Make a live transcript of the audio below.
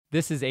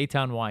This is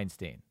Eitan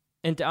Weinstein.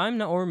 And I'm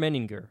Naor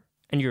Menninger,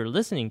 and you're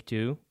listening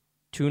to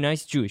Two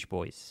Nice Jewish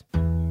Boys.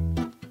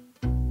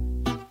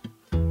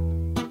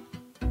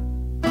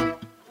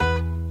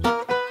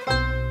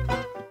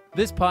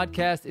 This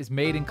podcast is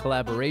made in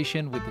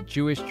collaboration with the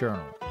Jewish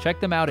Journal. Check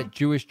them out at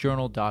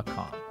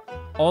jewishjournal.com.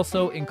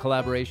 Also in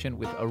collaboration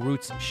with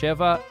Arutz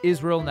Sheva,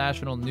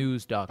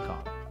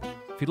 IsraelNationalNews.com.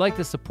 If you'd like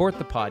to support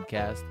the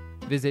podcast,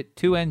 visit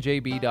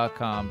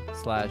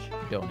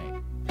 2njb.com/donate.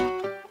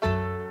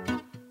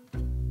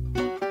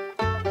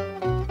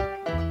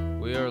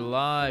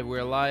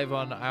 We're live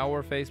on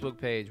our Facebook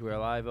page. We're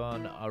live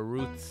on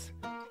Arutz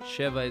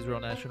Sheva,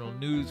 Israel National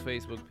News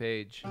Facebook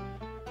page.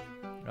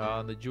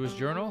 On the Jewish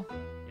Journal.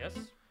 Yes.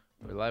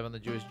 We're live on the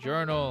Jewish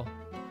Journal.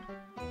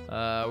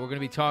 We're going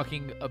to be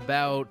talking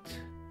about,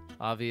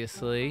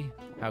 obviously,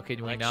 how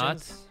can we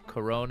not?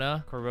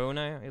 Corona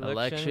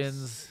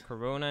elections.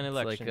 Corona and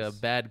elections. It's like a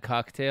bad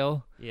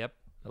cocktail. Yep.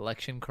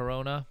 Election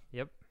Corona.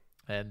 Yep.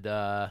 And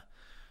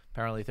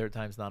apparently third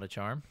time's not a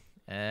charm.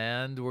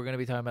 And we're going to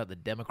be talking about the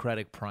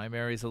Democratic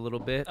primaries a little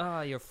bit.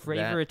 Your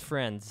favorite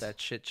friends. That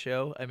shit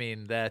show. I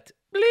mean, that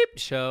bleep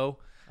show.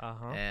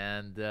 Uh-huh.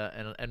 And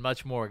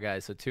much more,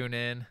 guys. So tune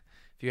in.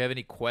 If you have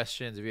any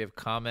questions, if you have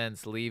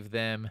comments, leave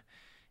them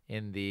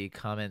in the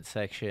comment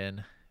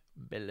section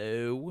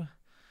below.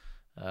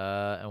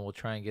 And we'll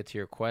try and get to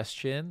your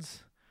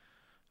questions.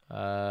 You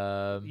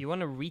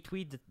want to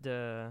retweet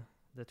the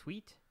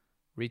tweet?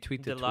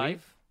 Retweet the tweet?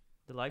 Live?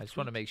 The live I just tweet?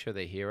 want to make sure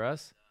they hear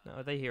us.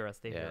 No, they hear us.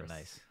 They hear us. Yeah,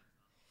 nice.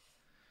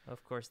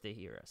 Of course they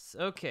hear us.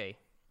 Okay.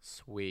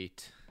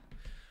 Sweet.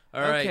 All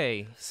right.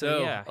 Okay.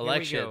 So yeah,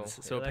 elections.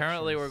 So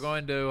apparently we're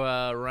going to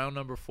round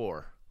number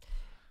 4.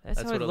 That's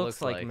how what it it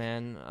looks looks like, like.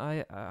 man.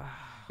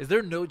 Is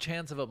there no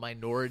chance of a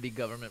minority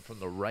government from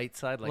the right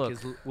side?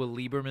 Like, Look, will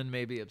Lieberman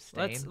maybe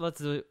abstain?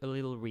 Let's do a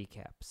little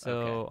recap.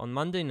 So Okay. on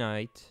Monday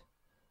night,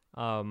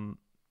 the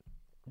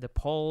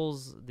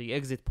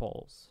exit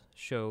polls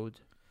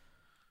showed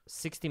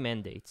 60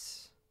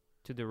 mandates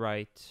to the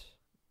right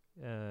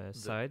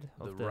side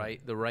of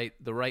the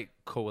right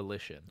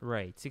coalition.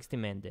 Right, 60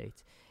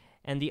 mandates.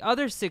 And the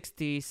other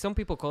 60, some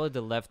people call it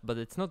the left, but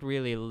it's not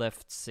really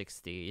left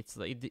 60. It's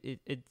like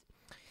it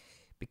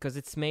because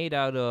it's made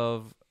out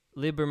of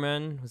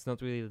Lieberman, who's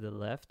not really the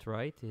left,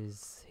 right? He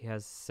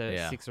has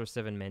 6 or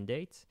 7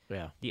 mandates.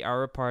 Yeah. The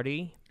Arab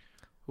Party,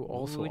 Who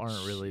also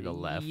aren't really the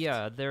left.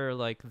 Yeah, they're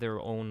like their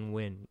own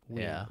wing,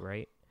 Yeah.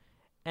 right?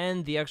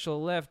 And the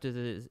actual left,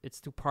 it's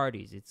 2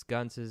 parties. It's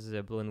Gantz's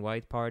Blue and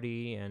White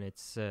Party, and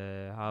it's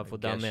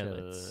Havoda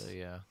Meretz.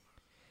 Yeah.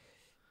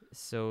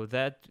 So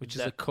Which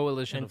is a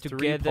coalition of 3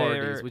 together,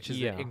 parties, which is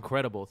yeah.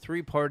 incredible.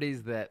 3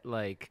 parties that,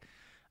 like,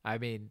 I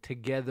mean,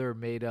 together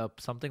made up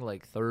something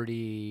like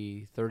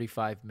 30,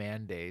 35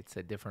 mandates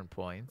at different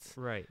points.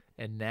 Right.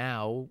 And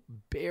now,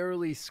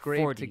 barely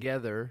scraped 40.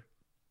 together,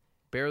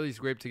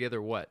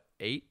 what,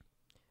 8?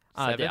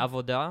 The 7?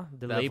 Avoda,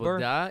 the Labor.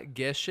 Avoda,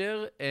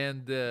 Gesher,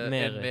 and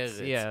Meretz.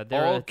 Yeah,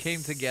 they're all at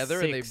came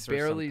together, and they 6 or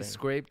barely something.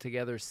 scraped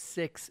together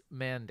 6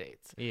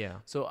 mandates. Yeah.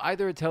 So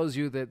either it tells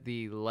you that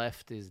the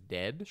left is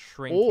dead,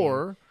 Shrinking.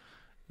 or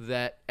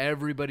that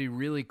everybody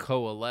really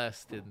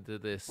coalesced into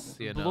this,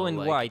 Blue and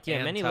white.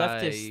 Yeah, many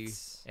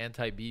leftists.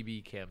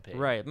 anti-BB campaign.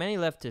 Right. Many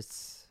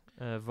leftists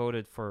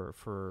voted for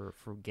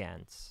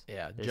Gantz.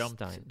 Yeah, this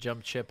time.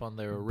 jumped ship on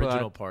their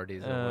original But,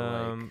 parties. And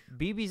were like,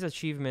 BB's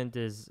achievement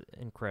is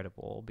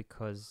incredible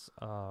because,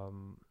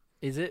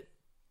 is it?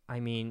 I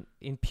mean,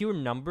 in pure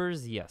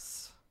numbers,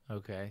 yes.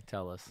 Okay,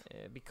 tell us.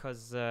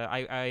 Because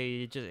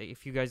I just,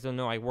 if you guys don't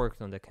know, I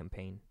worked on the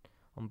campaign,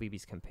 on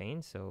BB's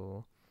campaign.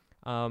 So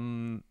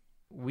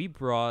we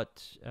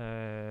brought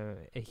a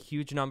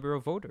huge number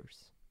of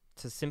voters.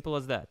 It's as simple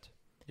as that.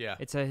 Yeah.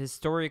 It's a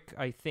historic,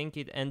 I think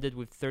it ended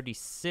with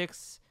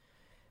 36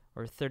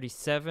 or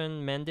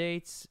 37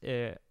 mandates.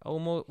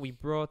 We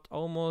brought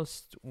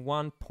almost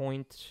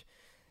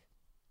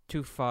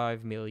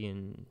 1.25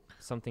 million,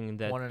 something in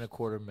that.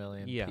 1.25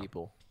 million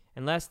people.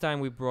 And last time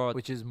we brought,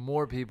 Which is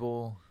more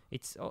people.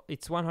 it's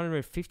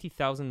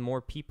 150,000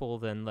 more people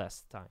than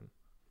last time.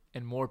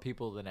 And more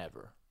people than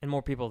ever. And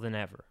more people than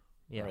ever.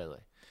 Yeah.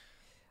 Really.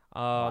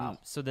 Wow.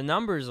 So the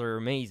numbers are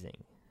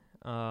amazing.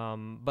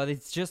 But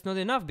it's just not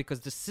enough because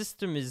the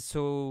system is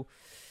so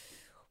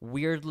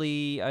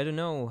weirdly, I don't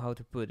know how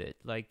to put it.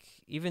 Like,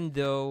 even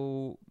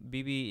though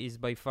BB is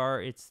by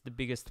far, it's the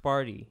biggest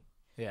party.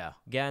 Yeah.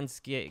 Gantz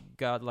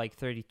got like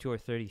 32 or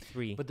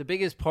 33. But the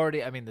biggest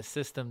party, I mean, the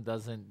system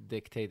doesn't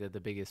dictate that the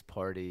biggest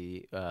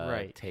party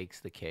Right.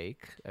 takes the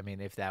cake. I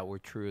mean, if that were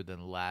true,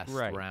 then last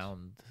Right.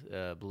 round,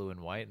 Blue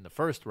and White. In the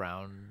first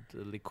round,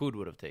 the Likud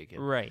would have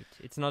taken. Right.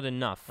 It's not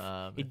enough.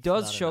 It's It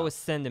does not show enough. a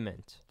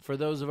sentiment. For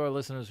those of our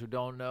listeners who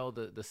don't know,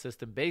 the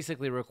system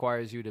basically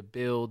requires you to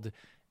build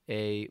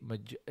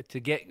to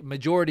get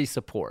majority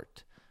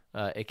support.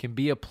 It can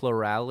be a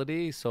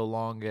plurality so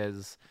long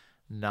as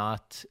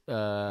not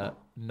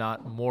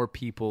more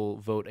people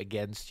vote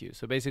against you.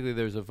 So basically,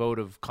 there's a vote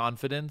of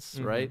confidence,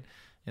 right,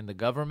 in the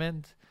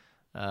government.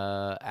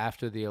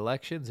 after the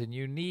elections, and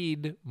you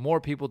need more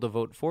people to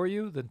vote for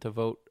you than to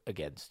vote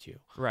against you.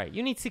 Right.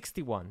 You need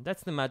 61.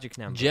 That's the magic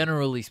number.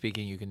 Generally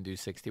speaking, you can do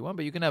 61,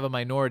 but you can have a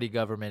minority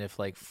government if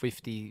like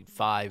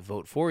 55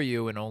 vote for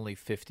you and only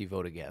 50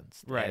 vote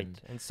against. Right.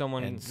 And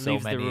someone and leaves so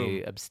the many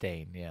room.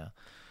 abstain. Yeah.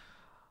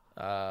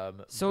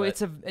 So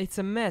but it's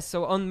a mess.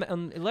 So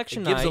on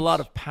election it gives night, a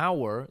lot of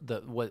power.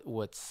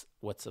 What's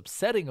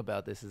upsetting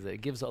about this is that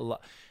it gives a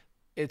lot.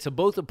 It's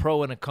both a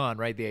pro and a con,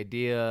 right? The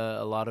idea,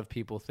 a lot of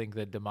people think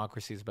that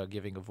democracy is about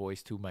giving a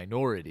voice to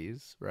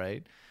minorities,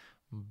 right?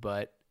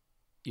 But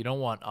you don't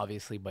want,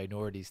 obviously,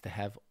 minorities to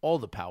have all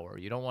the power.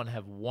 You don't want to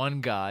have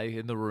one guy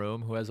in the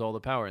room who has all the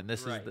power. And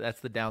that's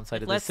the downside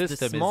it of the lets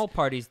system, the small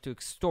parties to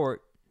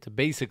extort. to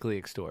basically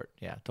extort,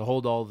 to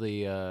hold all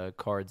the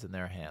cards in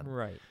their hand.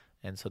 Right.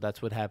 And so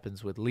that's what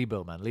happens with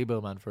Lieberman.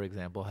 Lieberman, for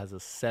example, has a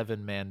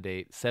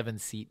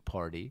 7-seat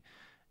party.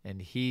 And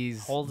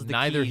he's Holds the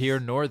neither keys. here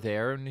nor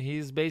there, and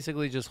he's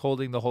basically just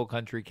holding the whole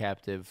country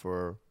captive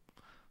for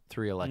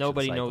 3 election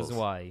Nobody cycles. knows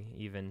why,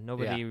 even.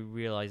 Nobody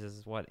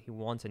realizes what he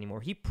wants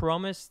anymore. He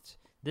promised,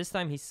 this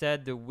time he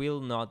said there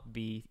will not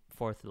be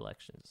fourth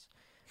elections.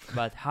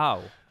 But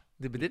how?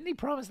 But didn't he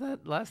promise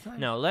that last time?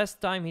 No,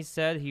 last time he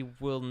said he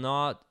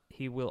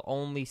will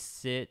only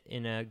sit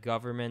in a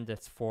government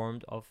that's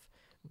formed of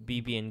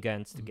Bibi and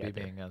Gantz together.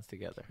 Bibi and Gantz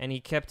together. And he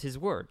kept his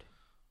word.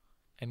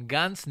 And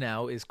Gantz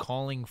now is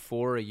calling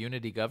for a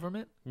unity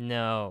government?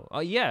 No.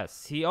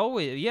 Yes,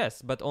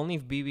 but only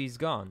if Bibi's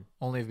gone.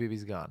 Only if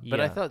Bibi's gone. But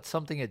I Yeah. thought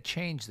something had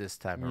changed this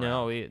time around.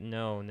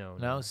 No.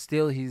 No,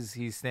 still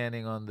he's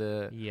standing on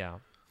the... Yeah.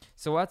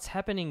 So what's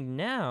happening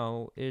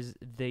now is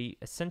they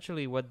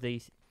essentially what they.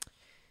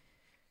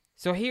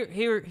 So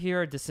here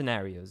are the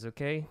scenarios,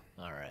 okay?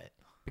 All right.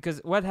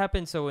 Because what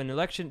happened? So in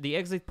election, the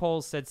exit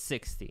polls said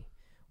 60.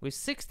 With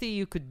 60,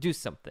 you could do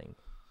something.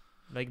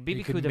 Like Bibi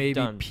You could have maybe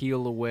done.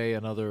 peel away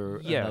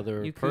another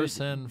you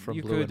person from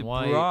you blue could and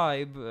white.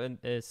 bribe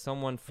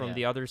someone from Yeah.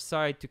 the other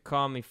side to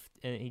come if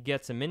he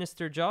gets a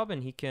minister job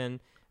and he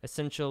can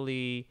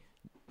essentially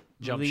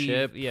Jump leave,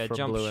 ship yeah, from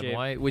jump blue ship. and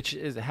white, which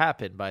is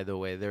happened, by the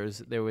way.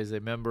 There was a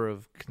member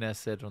of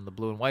Knesset on the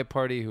blue and white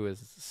party who has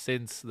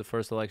since the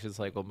first election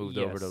cycle moved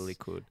over to Yes.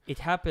 Likud. It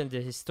happened.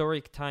 The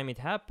historic time it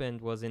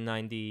happened was in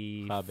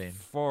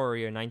 '94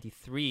 or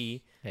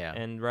 '93, Yeah.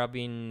 and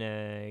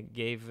Rabin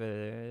gave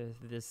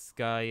this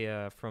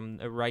guy from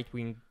a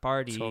right-wing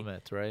party.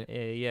 Tomet, right?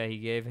 He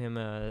gave him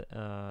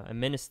a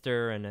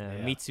minister and a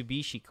Yeah.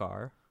 Mitsubishi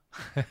car,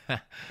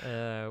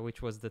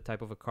 which was the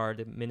type of a car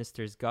that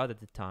ministers got at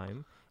the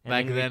time. And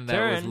Back in then,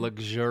 that was return-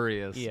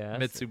 luxurious. Yes.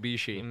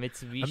 Mitsubishi. a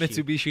Mitsubishi. A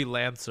Mitsubishi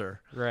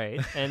Lancer.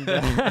 Right, and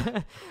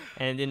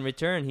and in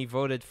return he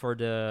voted for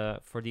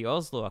the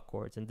Oslo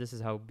Accords, and this is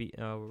how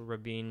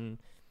Rabin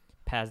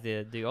passed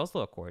the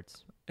Oslo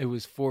Accords. It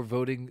was for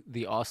voting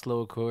the Oslo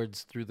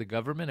Accords through the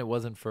government. It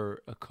wasn't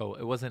for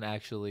It wasn't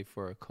actually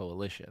for a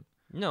coalition.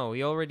 No,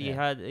 he already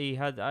Yeah.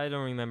 had I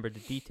don't remember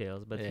the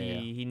details, but Yeah,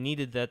 he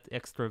needed that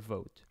extra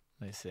vote.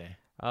 I see.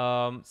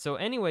 So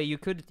anyway, you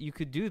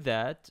could do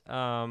that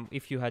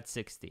if you had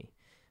 60,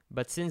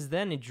 but since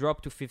then it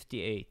dropped to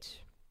 58.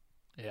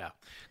 Yeah,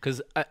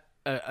 because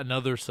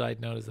another side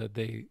note is that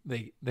they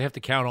have to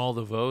count all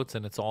the votes,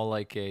 and it's all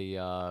like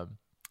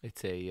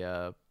it's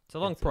a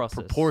long process.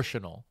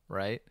 proportional,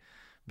 right?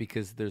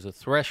 Because there's a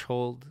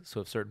threshold, so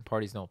if certain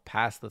parties don't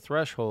pass the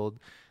threshold,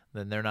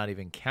 then they're not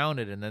even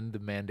counted, and then the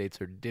mandates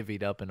are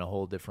divvied up in a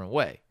whole different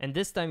way. And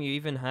this time you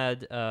even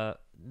had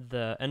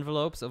the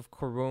envelopes of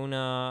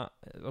corona,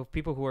 of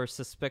people who are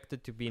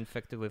suspected to be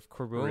infected with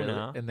corona.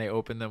 Really? And they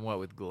open them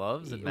with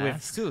gloves and With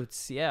masks?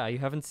 suits. Yeah, you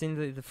haven't seen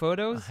the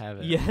photos? I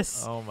haven't.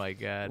 Yes. Oh my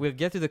god. We'll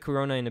get to the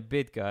corona in a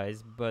bit,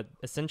 guys, but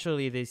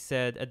essentially they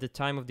said at the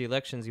time of the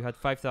elections you had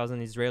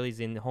 5,000 Israelis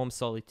in home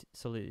solitude,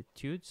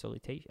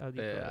 how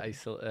do you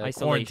call it?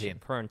 Isolation,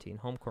 quarantine.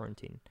 home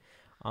quarantine.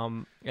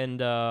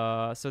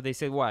 So they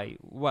said, why?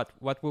 What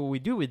will we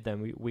do with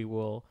them?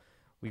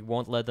 We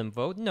won't let them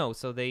vote? No,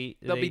 so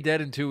They'll be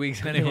dead in 2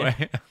 weeks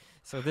anyway.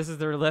 So this is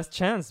their last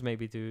chance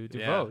maybe to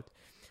Yeah. vote.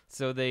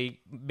 So they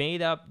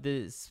made up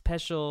the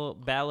special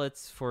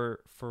ballots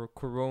for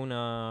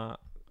corona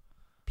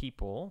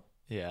people,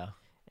 Yeah.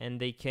 and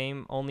they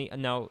came only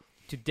now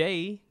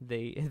today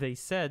they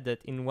said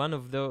that in one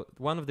of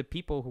the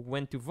people who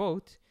went to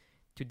vote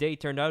today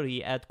turned out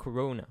he had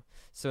corona.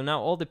 So now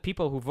all the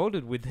people who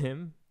voted with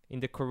him in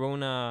the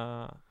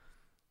corona,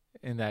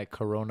 In that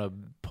corona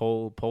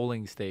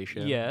polling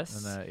station. yes,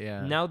 And that,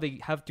 yeah. now they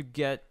have to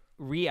get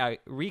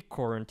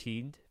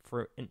re-quarantined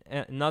for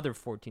another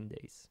 14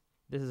 days.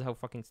 This is how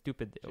fucking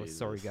stupid. Oh,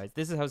 sorry, Jesus. guys.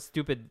 This is how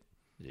stupid.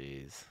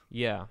 Jeez.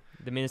 Yeah,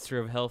 the Minister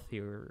of Health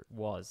here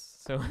was.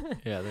 So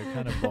Yeah, they're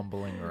kind of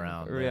bumbling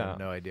around. They Yeah. have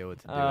no idea what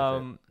to do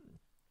with it.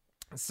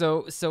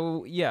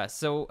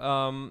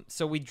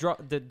 So we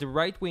dropped the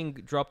right wing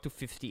dropped to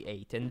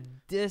 58,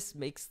 and this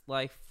makes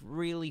life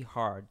really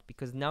hard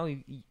because now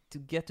to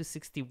get to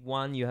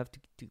 61 you have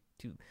to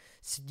to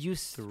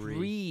seduce Three.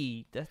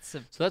 three. That's a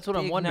So that's what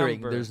I'm big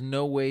wondering. number. There's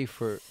no way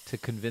to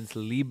convince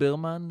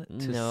Lieberman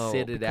to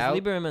sit it because out.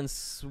 Lieberman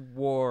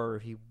swore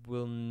he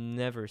will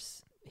never.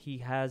 He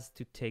has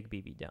to take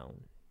Bibi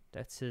down.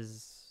 That's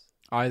his.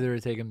 Either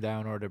to take him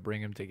down or to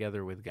bring him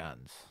together with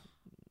guns.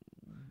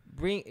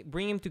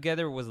 Bring him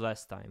together was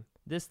last time.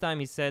 This time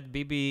he said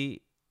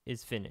Bibi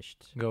is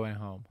finished. Going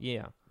home.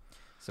 Yeah,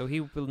 so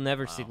he will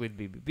never sit with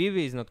Bibi.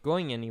 Bibi is not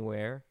going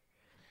anywhere.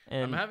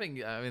 And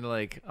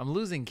I'm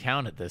losing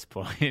count at this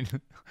point.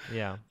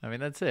 yeah. I mean,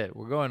 that's it.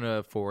 We're going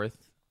to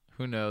fourth.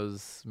 Who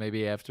knows?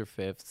 Maybe after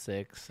fifth,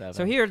 sixth, seventh.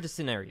 So here are the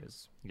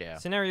scenarios. Yeah.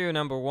 Scenario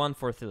number 1,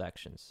 fourth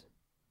elections.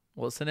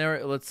 Well,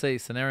 let's say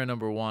scenario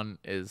number 1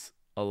 is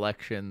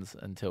elections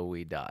until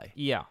we die.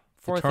 Yeah,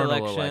 fourth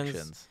Eternal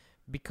elections,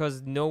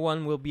 because no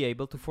one will be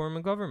able to form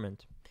a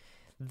government.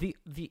 The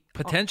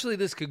Potentially,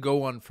 this could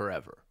go on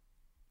forever.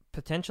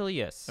 potentially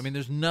yes. I mean,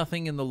 there's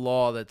nothing in the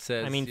law that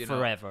says.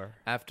 Forever.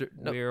 After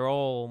no, We're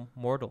all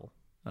mortal,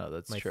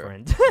 that's my true.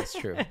 friend. That's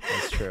true.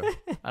 That's true.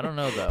 I don't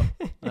know though.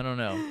 I don't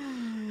know.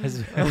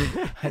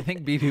 I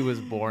think Bibi was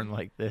born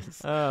like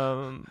this.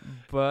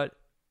 But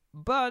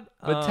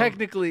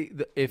Technically,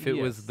 if it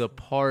was yes. the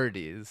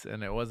parties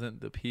and it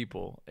wasn't the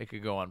people, it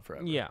could go on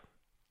forever. yeah,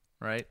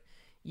 Right.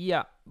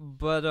 yeah.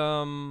 But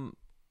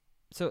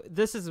so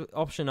this is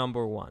option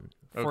number 1.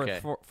 Okay.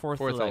 Fourth Fourth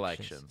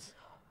elections. elections.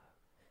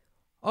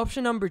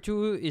 Option number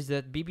 2 is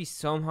that Bibi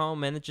somehow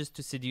manages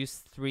to seduce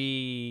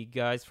 3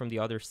 guys from the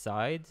other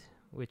side,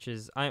 which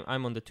is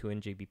I'm on the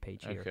 2NJB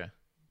page here. Okay.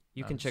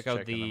 You I'm can just check out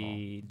checking them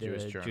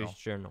all. the Jewish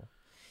Journal.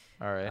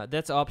 All right.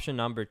 That's option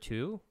number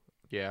 2.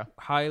 Yeah.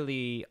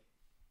 Highly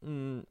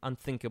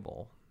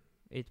unthinkable.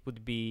 It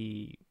would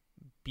be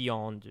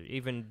beyond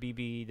even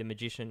Bibi the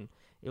magician.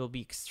 It will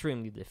be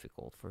extremely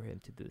difficult for him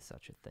to do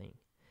such a thing.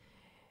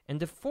 And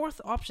the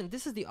fourth option,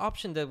 this is the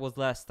option that was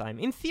last time.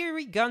 In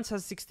theory, Gantz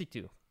has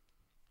 62.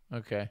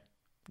 Okay.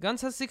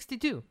 Gantz has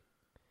 62.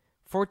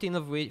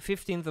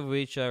 15th of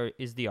which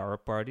is the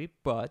Arab Party.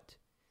 But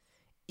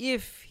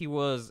if he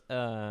was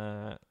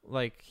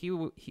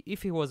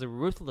if he was a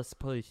ruthless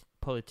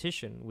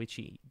politician, which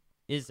he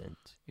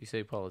isn't, You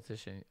say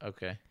politician.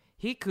 Okay.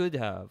 he could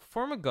have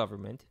formed a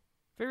government,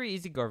 very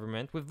easy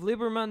government, with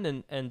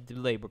Lieberman and the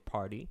Labour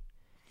Party,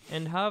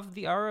 and have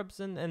the Arabs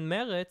and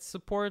Meretz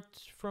support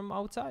from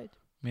outside.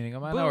 Meaning a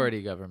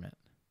minority government.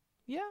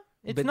 Yeah,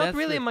 it's But not that's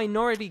really the- a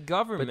minority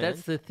government. But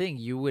that's the thing.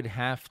 You would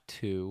have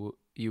to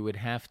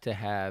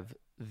have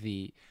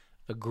the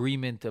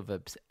agreement of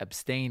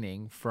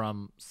abstaining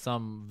from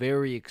some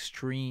very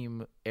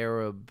extreme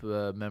Arab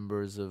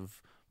members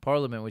of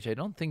parliament, which I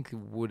don't think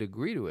would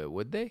agree to it,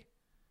 would they?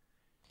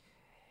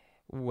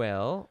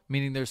 Well,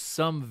 Meaning there's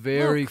some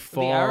very look,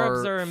 far. the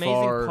Arabs are amazing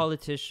far,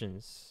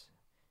 politicians.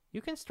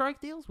 You can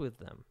strike deals with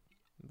them.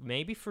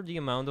 Maybe for the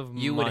amount of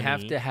money. You would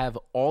have to have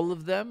all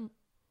of them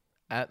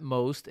at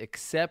most,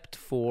 except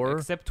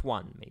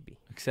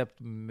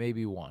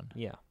maybe one.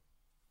 Yeah.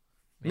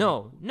 Maybe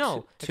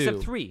No, two.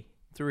 except 3.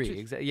 Three. Two.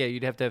 Exactly. Yeah,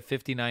 you'd have to have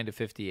 59 to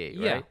 58,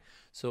 Yeah. right?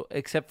 So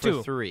except for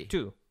 2. three.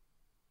 2.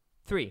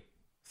 3.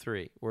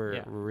 3. We're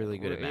Yeah. really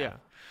good at math.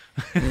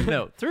 Yeah.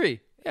 No, 3.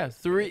 Yeah,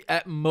 3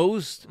 at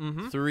most.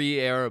 Mhm. 3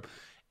 Arab.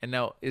 And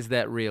now, is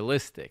that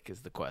realistic?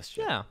 Is the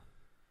question? Yeah.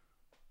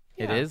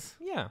 It Yeah. is.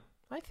 Yeah,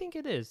 I think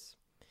it is.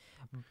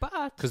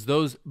 But Because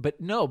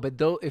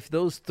if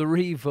those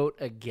 3 vote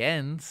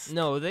against,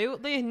 no,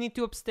 they need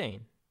to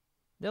abstain.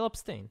 They'll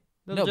abstain.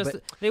 No,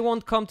 They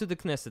won't come to the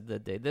Knesset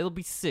that day. They'll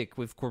be sick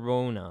with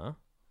corona,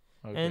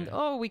 and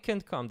Okay. we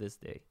can't come this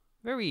day.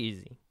 Very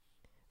easy,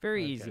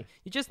 very Okay. easy.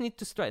 You just need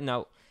to strike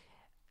now.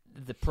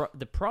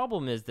 The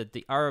problem is that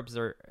the Arabs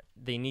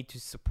they need to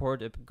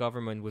support a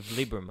government with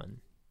Lieberman,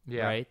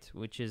 yeah, right?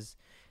 Which is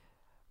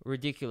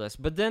ridiculous.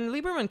 But then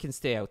Lieberman can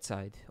stay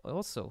outside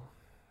also.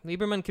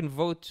 Lieberman can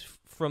vote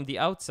from the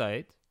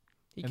outside.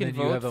 He and can then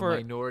vote you have for a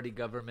minority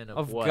government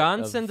of what?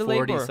 Gantz Of and the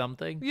 40 Labour.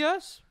 something.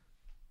 yes.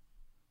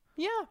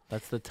 Yeah,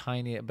 That's the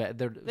tiny. But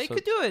they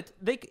could do it.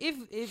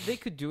 If they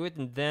could do it,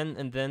 and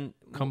then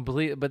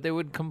complete. But they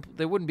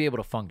wouldn't be able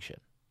to function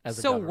as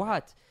a so government.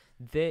 what?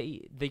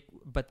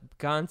 But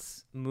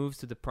Gantz moves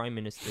to the prime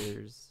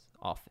minister's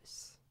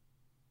office.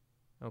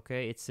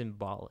 Okay, it's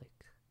symbolic.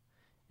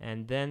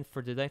 And then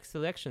for the next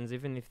elections,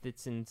 even if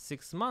it's in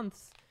 6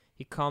 months,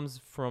 he comes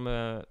from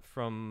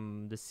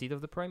the seat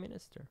of the prime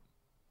minister.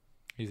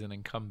 He's an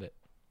incumbent.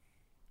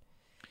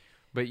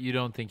 But you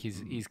don't think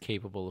he's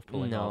capable of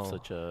pulling off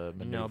such a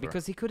maneuver? No,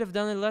 because he could have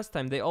done it last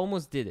time. They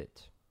almost did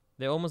it.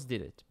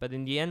 But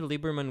in the end,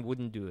 Lieberman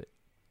wouldn't do it.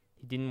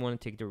 He didn't want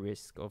to take the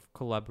risk of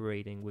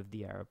collaborating with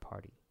the Arab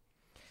Party.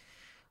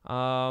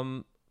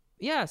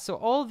 Yeah, so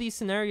all these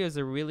scenarios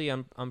are really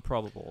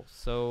improbable.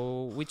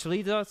 So, which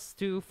leads us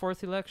to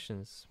fourth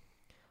elections,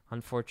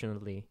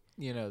 unfortunately.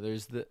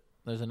 there's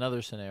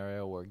another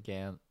scenario where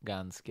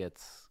Gantz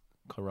gets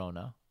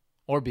corona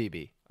or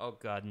Bibi, Oh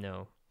God,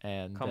 no!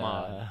 and Come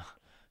on.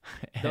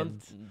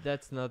 and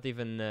That's not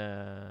even.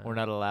 we're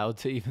not allowed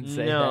to even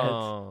say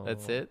no. that.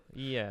 That's it.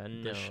 Yeah,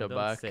 no. The Shabak.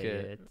 Don't say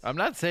it. I'm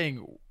not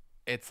saying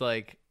it's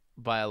like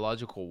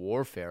biological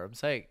warfare. I'm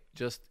saying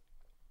just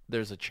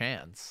there's a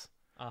chance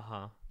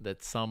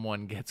that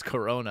someone gets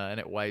corona and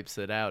it wipes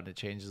it out and it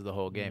changes the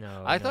whole game.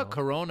 No, I thought no.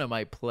 corona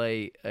might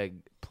play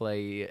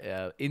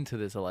into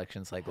this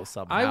election cycle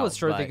somehow. I was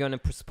sure they're but going to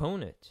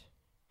postpone it.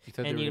 you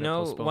thought they And were you gonna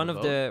know, postpone one the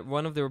of vote? the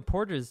one of the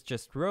reporters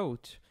just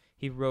wrote.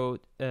 He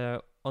wrote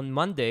on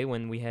Monday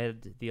when we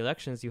had the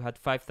elections, you had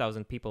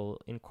 5,000 people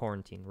in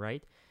quarantine,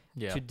 right?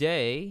 Yeah.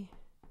 Today,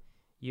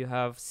 you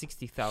have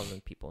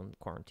 60,000 people in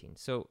quarantine.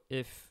 So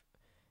if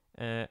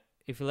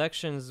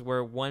elections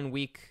were 1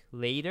 week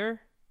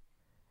later,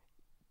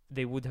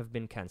 they would have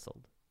been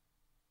canceled.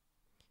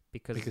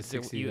 Because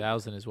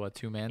 60,000 is what,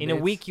 2 mandates? in a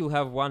week you'll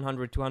have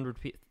 100,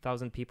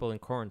 200,000 people in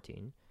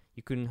quarantine.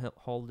 You couldn't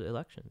hold the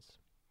elections.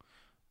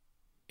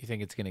 You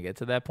think it's going to get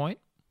to that point?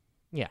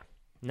 Yeah.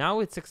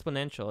 Now it's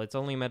exponential. It's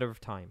only a matter of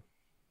time.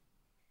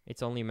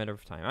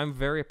 I'm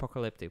very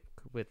apocalyptic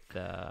with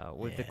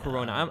the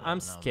corona. I'm I don't know,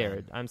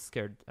 scared. man. I'm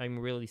scared. I'm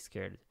really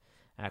scared,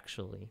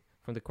 actually,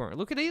 from the corona.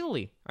 Look at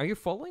Italy. Are you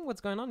following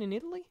what's going on in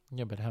Italy?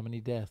 Yeah, but how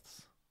many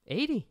deaths?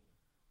 80.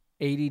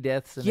 80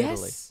 deaths in Italy.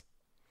 Yes.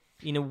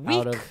 In a week.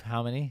 Out of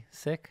how many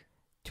sick?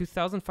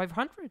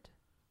 2,500.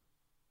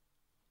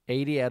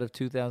 80 out of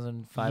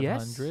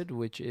 2,500,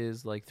 which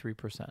is like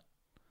 3%.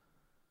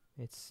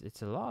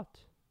 It's a lot.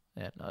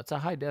 Yeah, no, it's a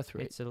high death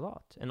rate. It's a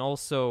lot. And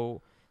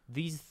also,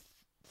 these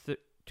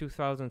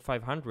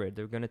 2,500,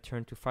 they're going to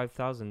turn to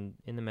 5,000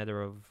 in a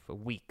matter of a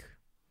week.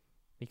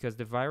 Because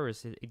the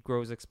virus, it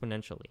grows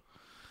exponentially.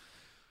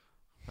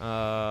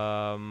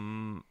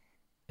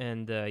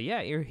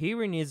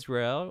 Here in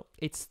Israel,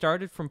 it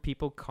started from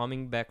people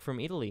coming back from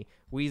Italy.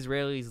 We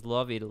Israelis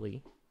love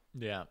Italy.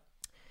 Yeah.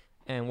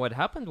 And what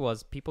happened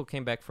was people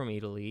came back from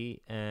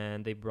Italy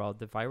and they brought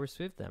the virus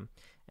with them.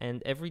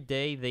 And every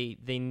day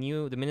they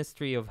knew, the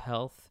Ministry of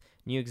Health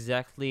knew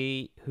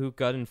exactly who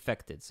got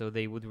infected. So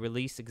they would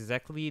release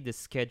exactly the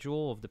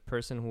schedule of the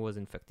person who was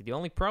infected. The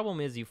only problem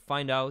is you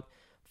find out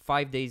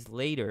 5 days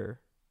later,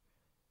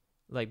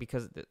 like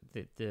because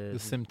the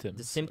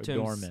symptoms symptoms are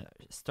dormant.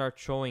 start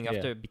showing Yeah.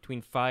 after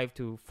between 5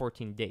 to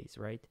 14 days,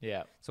 right?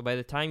 Yeah. So by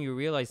the time you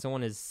realize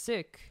someone is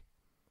sick,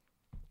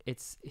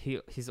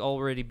 he's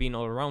already been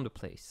all around the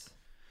place.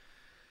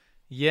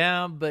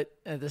 Yeah, but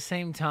at the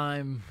same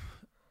time,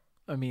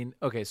 I mean,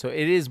 okay, so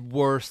it is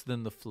worse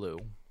than the flu,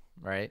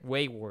 right?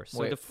 Way worse. So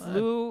Wait, the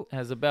flu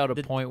has about a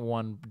the-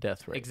 0.1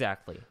 death rate.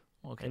 exactly.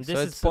 Okay, And so this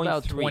is it's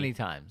about 0.3. 20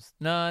 times.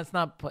 No, it's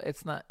not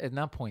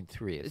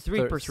 0.3. It's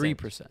 3%.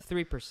 3%.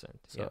 3%.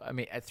 So I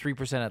mean, at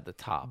 3% at the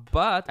top.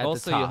 But at the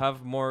also you top.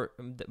 have more.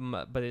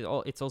 But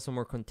it's also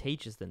more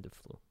contagious than the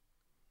flu.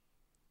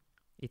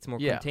 It's more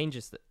Yeah.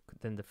 contagious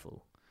than the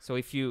flu. So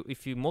if you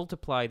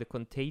multiply the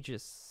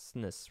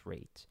contagiousness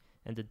rate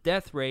and the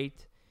death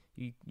rate,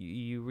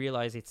 you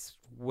realize it's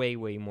way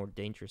more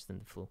dangerous than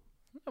the flu.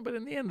 No, but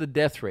in the end, the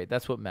death rate,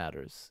 that's what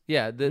matters.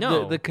 Yeah, No.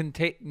 no,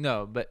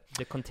 but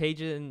The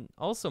contagion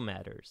also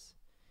matters,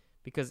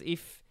 because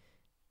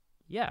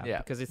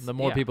because it's the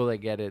more people that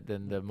get it,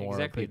 then the more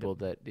Exactly, people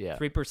that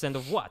 3%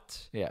 of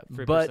what? yeah.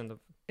 3% But of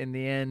in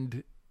the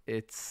end,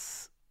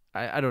 it's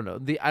I don't know.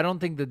 I don't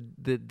think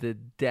the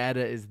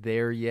data is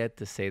there yet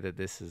to say that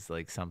this is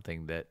like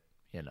something that,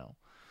 you know.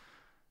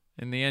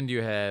 In the end,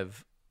 you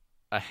have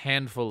a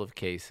handful of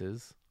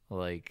cases,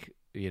 like,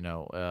 you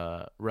know,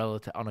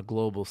 relative on a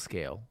global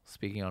scale.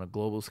 Speaking on a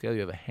global scale,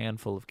 you have a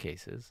handful of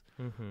cases.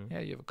 Yeah,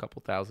 you have a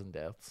couple thousand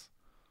deaths.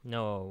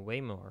 No,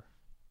 way more.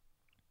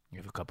 You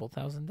have a couple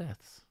thousand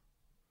deaths.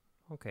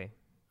 Okay.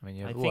 I mean,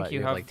 you I have think what? you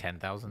You have have- like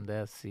 10,000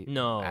 deaths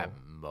No. at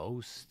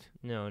most.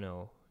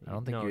 No. I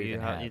don't think no, you you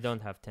even you have.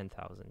 don't have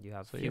 10,000. You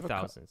have So a you few have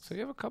thousands. So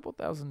you have a couple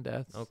thousand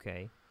deaths.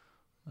 Okay.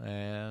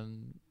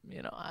 And,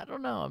 you know, I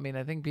don't know. I mean,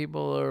 I think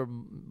people are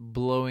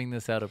blowing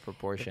this out of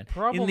proportion.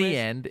 problem In the is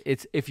end,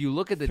 it's if you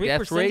look at the 3%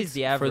 death is rates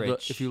the for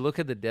average. if you look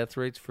at the death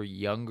rates for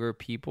younger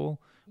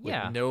people with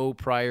Yeah. no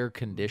prior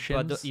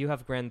conditions. But you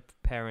have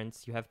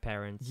grandparents, you have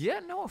parents. yeah,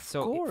 no, of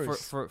So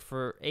course.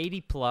 for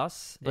 80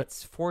 plus, But-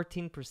 it's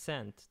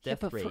 14% yeah, death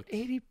but rate. for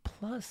 80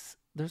 plus,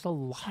 there's a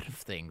lot of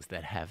things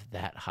that have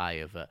that high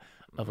of a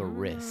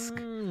risk.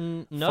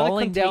 Not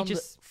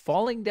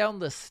Falling down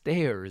the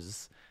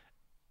stairs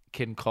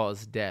can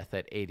cause death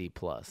at 80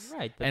 plus.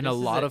 Right, but And a this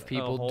is lot a- of a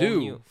people whole do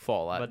new-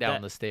 fall out but down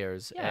that- the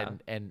stairs yeah.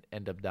 and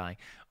end up dying.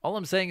 All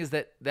I'm saying is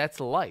that that's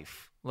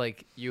life.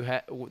 Like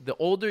the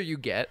older you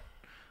get,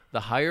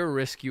 the higher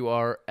risk you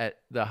are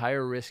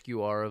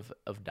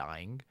of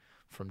dying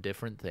from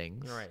different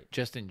things. Right.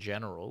 Just in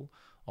general,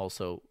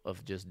 also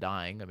of just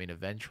dying. I mean,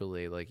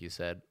 eventually, like you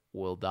said,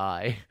 we'll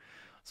die.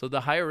 So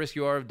the higher risk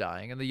you are of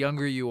dying, and the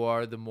younger you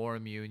are, the more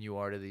immune you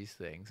are to these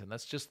things. And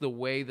that's just the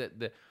way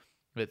that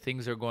that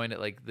things are going to,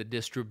 like, the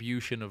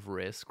distribution of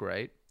risk,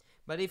 right?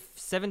 But if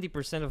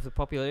 70% of the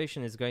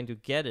population is going to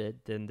get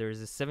it, then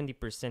there's a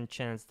 70%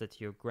 chance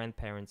that your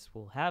grandparents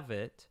will have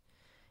it.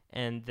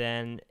 And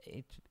then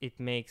it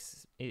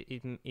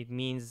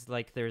means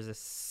like there's a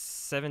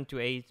 7 to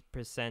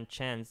 8%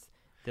 chance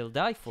they'll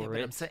die for but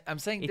it. I'm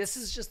saying this It's-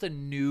 is just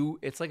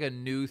it's like a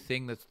new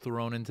thing that's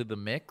thrown into the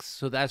mix.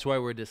 So that's why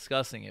we're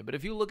discussing it. But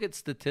if you look at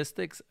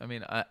statistics, I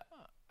mean,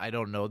 I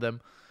don't know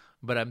them,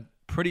 but I'm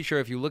pretty sure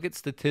if you look at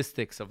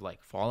statistics of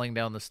like falling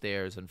down the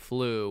stairs and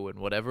flu and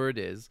whatever it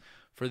is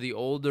for the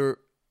older,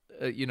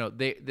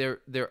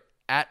 they're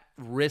at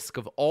risk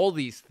of all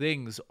these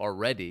things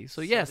already. So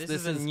yes, this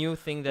is a new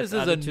thing that's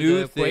this is a added to new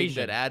the thing equation.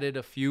 that added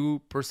a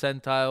few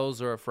percentiles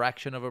or a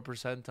fraction of a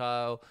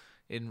percentile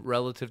in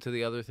relative to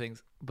the other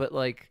things. But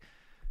like,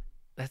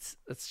 that's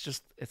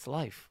just it's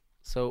life.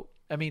 So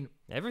I mean,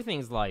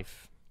 Everything's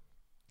life.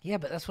 yeah,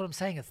 but that's what I'm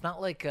saying. It's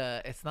not like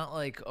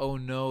oh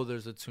no,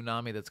 there's a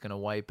tsunami that's gonna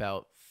wipe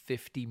out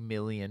 50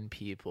 million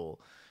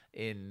people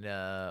in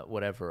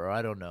whatever, or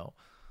I don't know.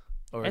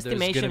 Or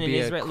Estimation there's going to in be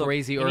Israel- a look,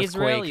 crazy in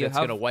Israel earthquake you that's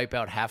going to have- wipe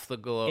out half the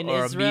globe, In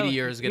or Israel, a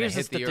meteor is going to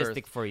here's hit a the earth.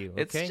 statistic for you.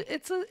 Okay,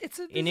 It's a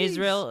in disease.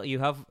 Israel you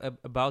have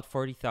about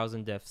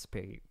 40,000 deaths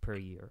per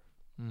year.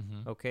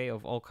 Mm-hmm. Okay,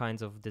 of all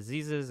kinds of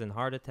diseases and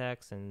heart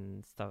attacks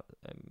and stuff.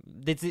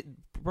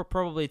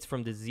 Probably it's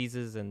from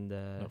diseases and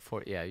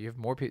You have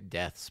more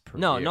deaths per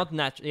no, year. not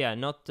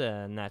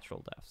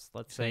natural deaths.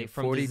 Let's say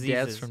from 40 diseases.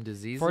 deaths from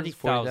diseases.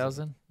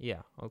 40,000.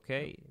 Yeah.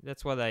 Okay,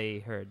 that's what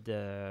I heard.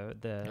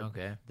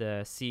 Okay.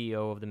 The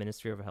CEO of the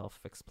Ministry of Health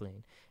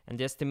explained. And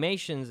the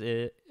estimations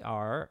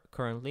are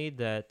currently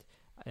that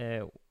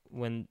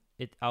when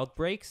it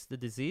outbreaks, the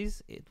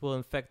disease, it will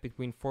infect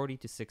between 40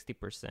 to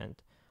 60%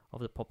 of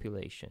the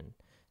population.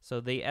 So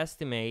they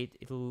estimate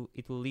it'll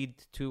lead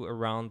to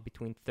around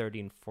between 30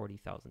 and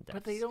 40,000 deaths.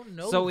 But they don't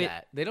know So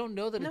that. They don't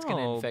know that it's going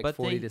to No, infect but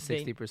 40 they-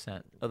 to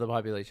 60% of the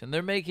population.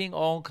 They're making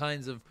all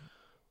kinds of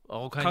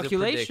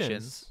Calculations.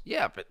 predictions.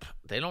 Yeah, but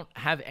they don't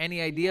have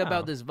any idea No.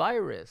 about this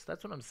virus.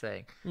 That's what I'm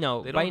saying.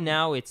 No, They by don't-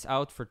 now it's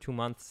out for 2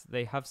 months.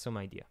 They have some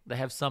idea. They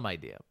have some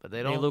idea, but they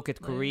They don't. look at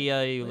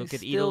Korea, you they look at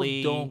still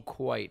Italy. Don't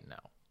quite know.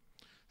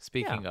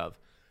 Speaking of,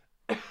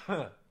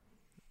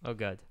 Oh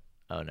god.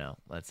 oh no,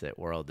 that's it.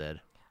 We're all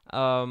dead.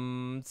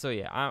 So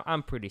yeah,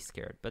 I'm pretty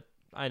scared, but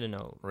I don't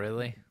know.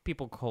 Really?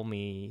 People call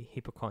me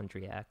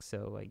hypochondriac,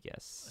 so I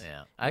guess.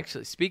 Yeah.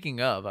 Actually,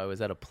 speaking of, I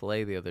was at a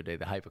play the other day,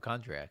 The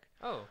Hypochondriac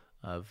Oh.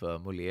 of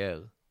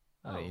Molière.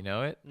 Oh. You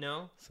know it?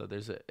 No. So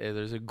there's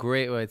a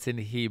great. Well, it's in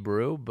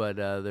Hebrew, but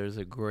there's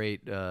a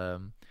great.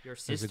 Your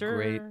There's a sister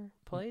great-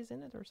 plays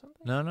in it or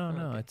something? No,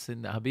 okay. it's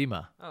in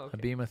Habima. Oh, okay.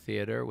 Habima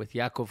Theater with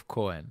Yaakov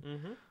Cohen.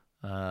 Mm-hmm.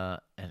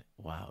 And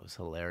wow, it was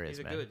hilarious,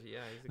 He's a man. good, yeah.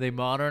 He's a They good.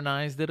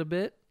 modernized it a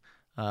bit,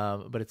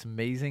 but it's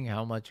amazing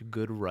how much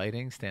good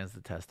writing stands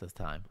the test of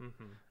time.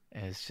 Mm-hmm.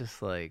 And it's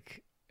just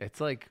like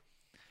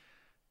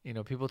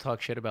people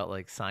talk shit about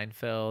like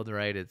Seinfeld,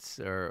 right? It's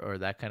or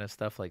that kind of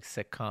stuff, like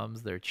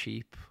sitcoms. They're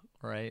cheap,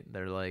 right?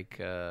 They're like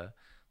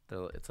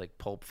it's like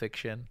Pulp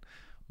Fiction,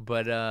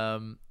 but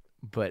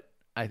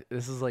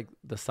this is like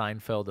the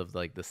Seinfeld of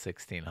like the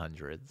 1600s.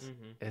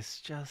 Mm-hmm.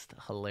 It's just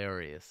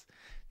hilarious.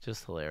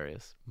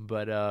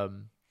 But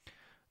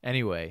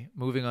anyway,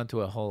 moving on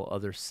to a whole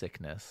other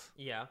sickness,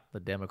 Yeah. the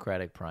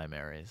Democratic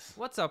primaries.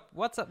 What's up?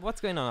 What's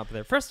going on up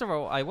there? First of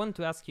all, I want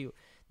to ask you,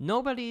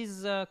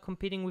 nobody's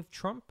competing with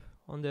Trump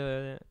on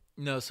the...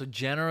 No, so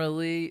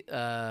generally,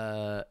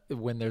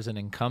 when there's an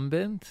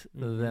incumbent,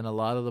 then a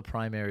lot of the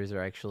primaries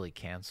are actually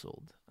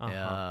canceled.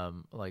 Uh-huh.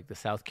 Like the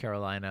South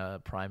Carolina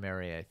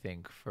primary, I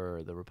think,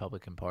 for the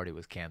Republican Party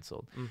was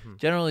canceled. Mhm.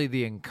 Generally,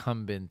 the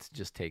incumbent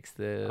just takes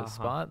the Uh-huh.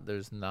 spot.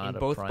 There's not In a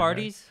both primary.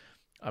 parties?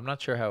 I'm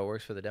not sure how it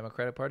works for the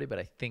Democratic Party, but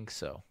I think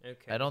so.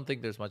 Okay. I don't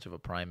think there's much of a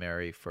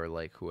primary for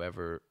like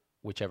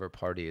whichever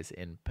party is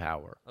in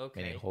power,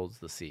 meaning Okay. holds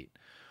the seat.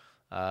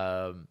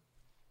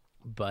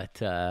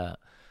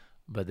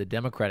 But the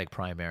Democratic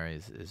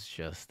primaries is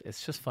just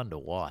fun to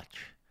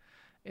watch.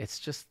 It's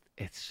just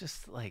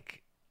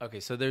like, okay,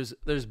 so there's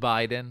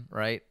Biden,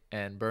 right,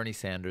 and Bernie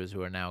Sanders,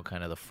 who are now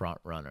kind of the front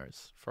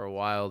runners. For a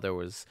while there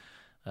was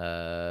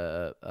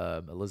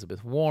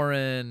Elizabeth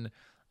Warren,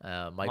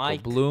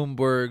 Michael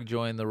Bloomberg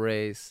joined the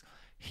race.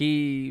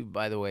 He,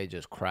 by the way,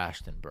 just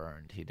crashed and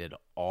burned. He did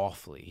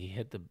awfully. He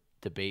hit the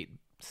debate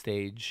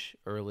stage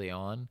early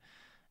on,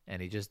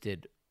 and he just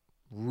did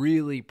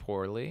really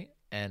poorly.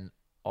 And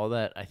all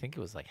that, I think it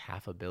was like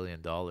 $500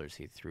 million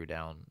he threw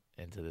down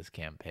into this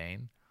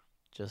campaign,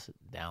 just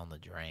down the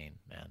drain,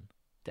 man.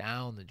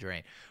 Down the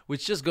drain.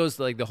 Which just goes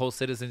to like the whole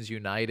Citizens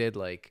United,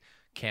 like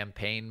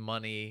campaign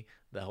money,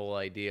 the whole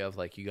idea of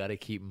like you got to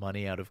keep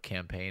money out of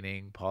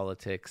campaigning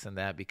politics and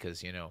that,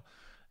 because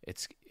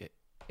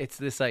it's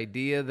this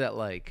idea that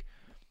like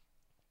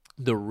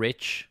the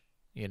rich,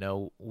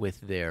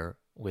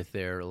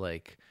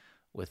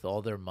 with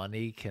all their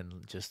money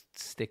can just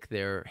stick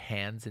their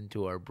hands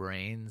into our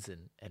brains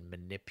and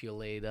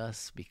manipulate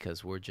us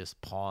because we're just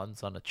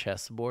pawns on a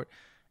chessboard.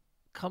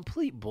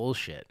 Complete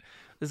bullshit.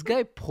 This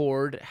guy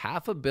poured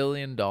 $500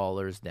 million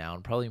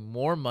down, probably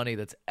more money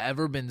that's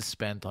ever been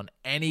spent on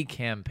any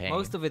campaign.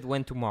 Most of it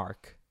went to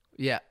Mark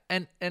Yeah,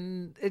 and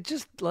it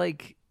just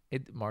like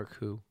Mark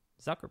who?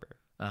 Zuckerberg.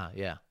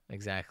 Yeah,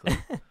 exactly.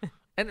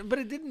 But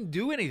it didn't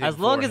do anything. As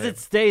long for as him. it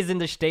stays in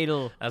the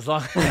shtetl. As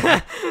long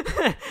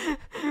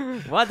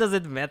What does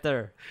it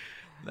matter?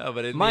 No,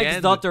 but in the Mike's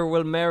end, daughter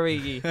will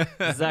marry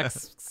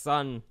Zach's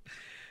son.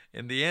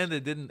 in the end,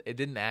 it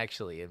didn't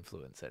actually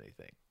influence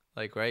anything.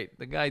 Like, right?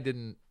 The guy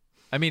didn't.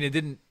 I mean, it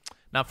didn't.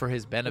 Not for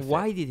his benefit.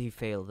 Why did he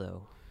fail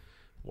though?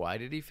 Why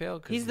did he fail?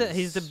 'Cause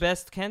He's the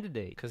best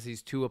candidate. Because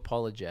he's too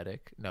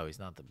apologetic. No, he's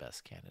not the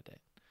best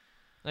candidate.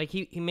 Like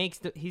he's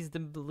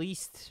the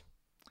least.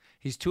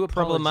 He's too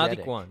Problematic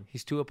apologetic. one.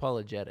 He's too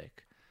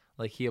apologetic.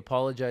 Like, he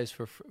apologized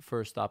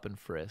for stop and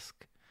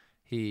frisk.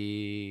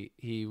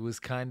 He was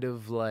kind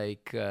of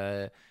like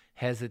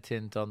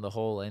hesitant on the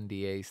whole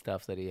NDA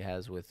stuff that he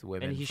has with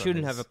women. And he from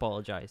shouldn't his- have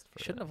apologized for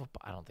Shouldn't that. have.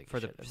 I don't think For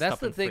he the should have. stop That's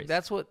the and thing.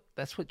 frisk.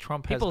 That's what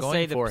Trump People has going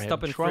say the for him.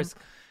 stop and Trump frisk.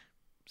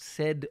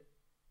 said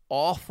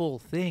awful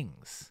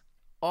things,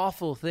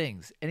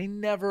 and he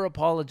never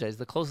apologized.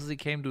 The closest he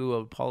came to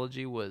an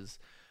apology was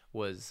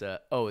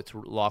it's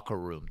locker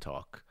room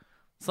talk.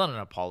 It's not an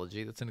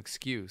apology. That's an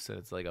excuse, and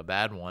it's like a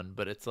bad one.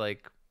 But it's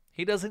like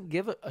he doesn't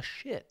give a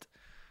shit.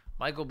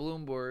 Michael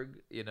Bloomberg,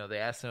 they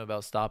asked him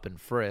about stop and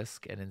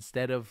frisk, and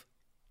instead of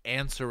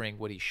answering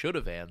what he should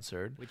have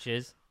answered, Which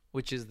is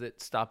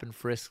that stop and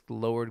frisk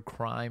lowered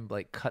crime,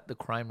 like cut the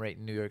crime rate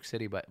in New York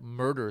City by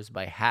murders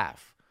by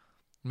half,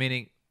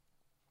 meaning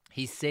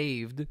he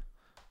saved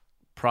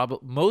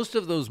most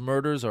of those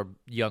murders are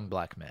young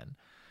black men,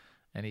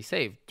 and he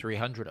saved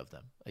 300 of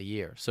them a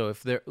year. So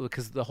if they're,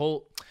 because the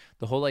whole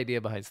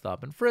idea behind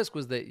stop and frisk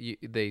was that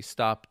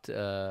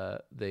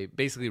they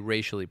basically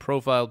racially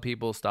profiled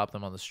people, stopped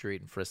them on the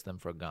street, and frisked them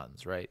for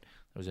guns. Right?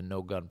 There was a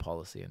no gun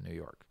policy in New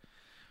York.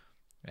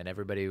 And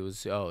everybody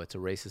was, it's a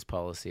racist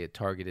policy. It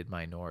targeted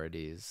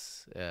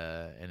minorities,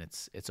 and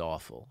it's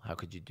awful. How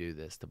could you do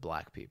this to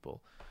black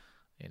people?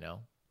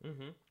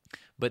 Mm-hmm.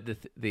 But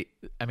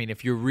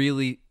if you're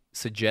really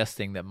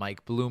suggesting that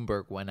Mike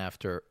Bloomberg went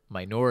after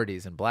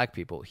minorities and black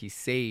people, he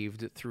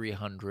saved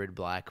 300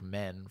 black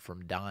men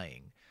from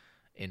dying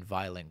in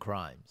violent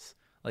crimes.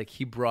 Like,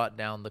 he brought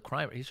down the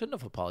crime. He shouldn't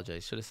have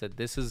apologized. He should have said,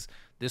 this was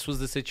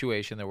the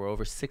situation. There were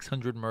over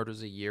 600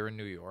 murders a year in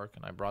New York,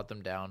 and I brought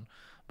them down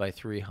by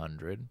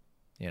 300,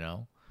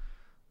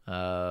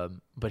 but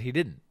he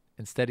didn't.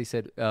 Instead, he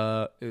said,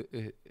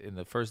 in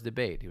the first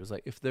debate, he was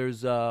like, if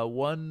there's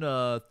one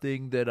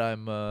thing that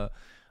I'm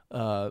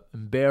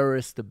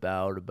embarrassed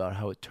about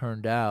how it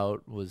turned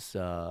out was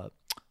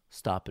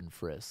stop and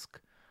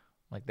frisk.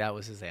 Like, that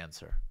was his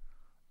answer.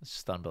 It's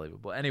just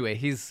unbelievable. Anyway,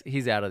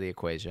 he's out of the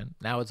equation.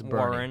 Now it's Bernie.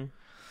 Warren.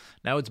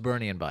 Now it's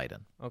Bernie and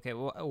Biden. Okay,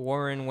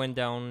 Warren went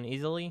down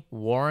easily.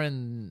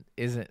 Warren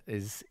is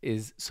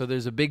so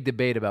there's a big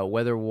debate about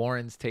whether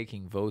Warren's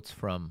taking votes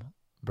from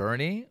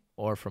Bernie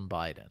or from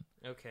Biden.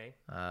 Okay.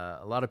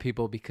 A lot of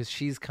people, because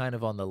she's kind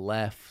of on the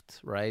left,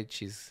 right?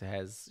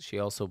 She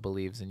also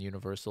believes in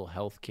universal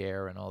health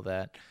care and all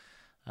that.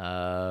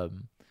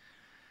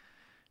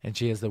 And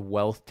she has the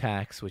wealth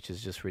tax, which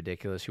is just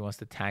ridiculous. She wants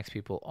to tax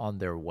people on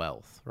their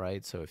wealth,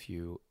 right? So if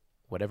you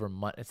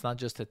it's not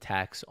just a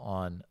tax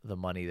on the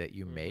money that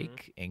you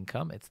make,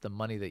 income, it's the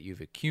money that you've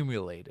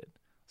accumulated.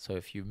 So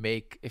if you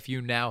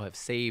now have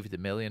saved $1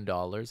 million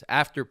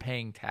after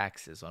paying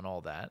taxes on all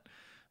that,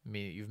 I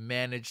mean, you've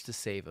managed to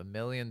save $1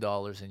 million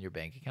in your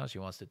bank account. She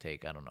wants to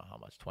take, I don't know how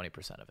much,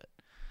 20% of it,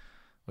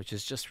 which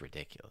is just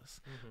ridiculous.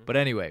 But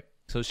anyway,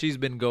 so she's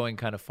been going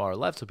kind of far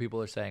left. So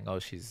people are saying,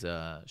 she's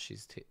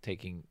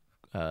taking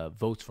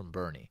votes from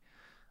Bernie.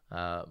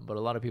 But a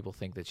lot of people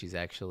think that she's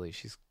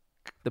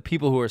the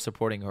people who are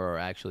supporting her are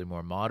actually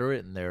more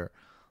moderate, and they're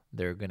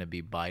going to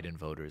be Biden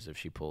voters if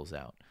she pulls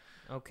out.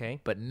 Okay.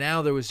 But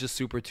now there was just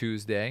Super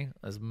Tuesday,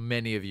 as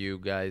many of you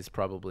guys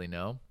probably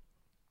know.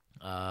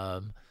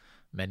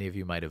 Many of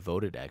you might have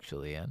voted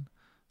actually in,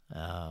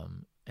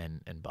 and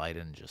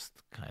Biden just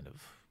kind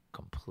of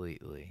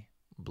completely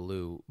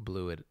blew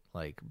Bernie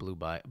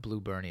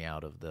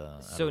out of the.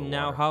 So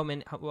now,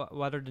 water.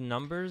 what are the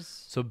numbers?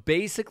 So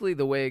basically,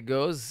 the way it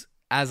goes,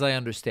 as I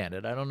understand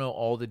it, I don't know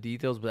all the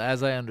details, but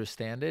as I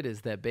understand it,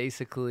 is that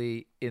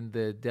basically in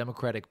the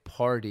Democratic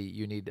Party,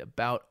 you need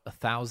about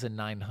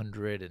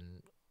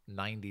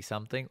 1,990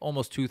 something,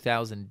 almost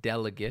 2,000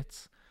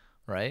 delegates,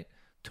 right,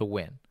 to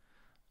win.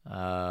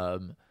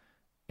 And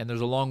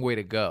there's a long way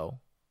to go,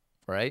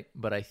 right?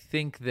 But I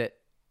think that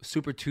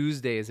Super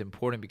Tuesday is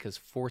important because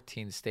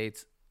 14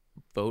 states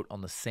vote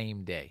on the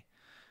same day.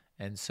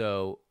 And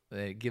so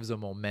it gives a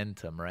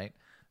momentum, right?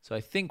 So I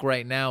think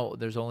right now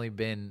there's only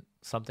been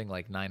something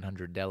like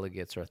 900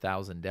 delegates or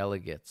 1,000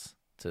 delegates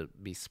to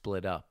be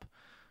split up.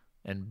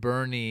 And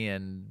Bernie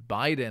and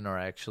Biden are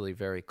actually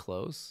very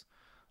close.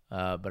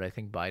 But I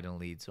think Biden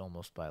leads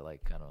almost by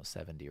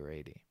 70 or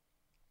 80.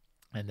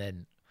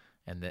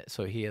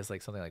 So he has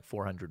something like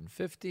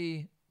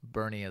 450.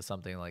 Bernie has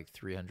something like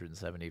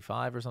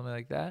 375 or something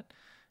like that.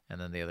 And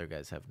then the other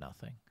guys have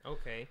nothing.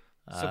 Okay.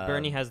 So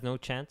Bernie has no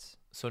chance?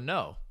 So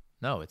no,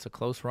 it's a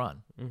close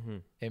run. Mm-hmm.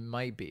 It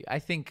might be. I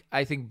think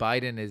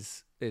Biden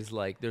is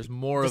there's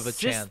more of a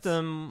chance. The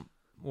system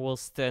will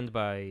stand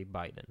by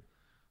Biden.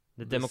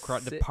 The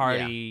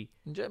party.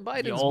 Yeah.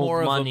 Biden's old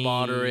more money. of a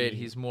moderate.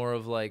 He's more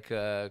of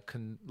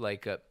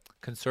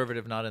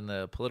conservative, not in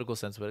the political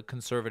sense, but a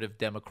conservative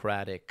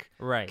Democratic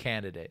Right.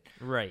 candidate.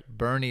 Right.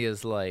 Bernie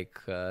is like,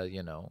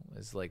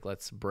 is like,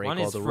 let's break One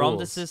all is the from rules.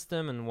 the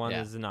system, and one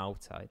Yeah. is an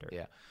outsider.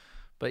 Yeah.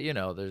 But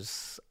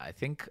I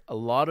think a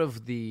lot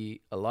of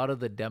the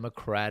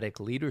Democratic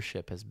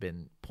leadership has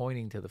been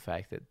pointing to the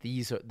fact that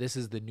this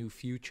is the new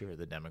future of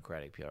the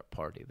Democratic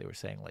Party. They were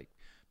saying like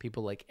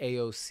people like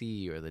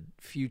AOC are the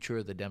future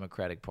of the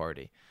Democratic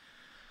Party.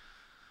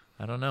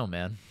 I don't know,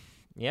 man.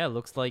 Yeah,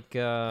 looks like.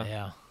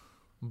 Yeah.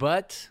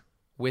 But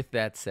with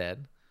that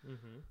said,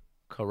 Mhm.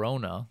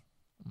 Corona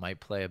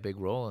might play a big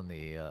role in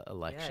the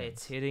elections. Yeah,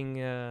 it's hitting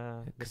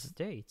the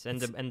states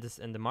and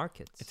the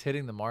markets. It's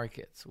hitting the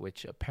markets,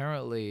 which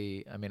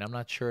apparently, I mean, I'm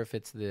not sure if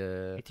it's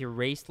the It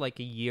erased like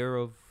a year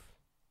of,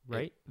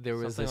 right? There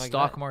was Something a like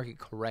stock that. market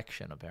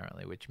correction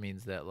apparently, which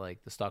means that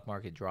like the stock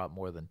market dropped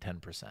more than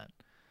 10%,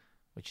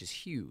 which is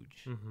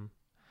huge.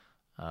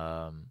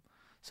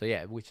 So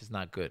yeah, which is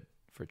not good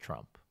for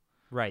Trump.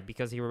 Right,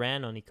 because he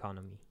ran on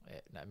economy.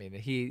 I mean,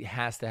 he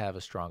has to have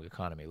a strong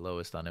economy,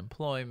 lowest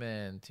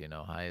unemployment,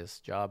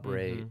 highest job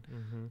rate,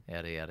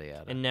 yada yada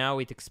yada. And now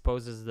it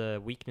exposes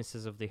the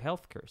weaknesses of the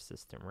healthcare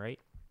system, right?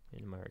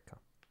 In America.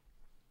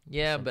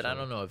 Yeah, but I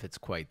essentially. don't know if it's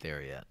quite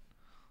there yet.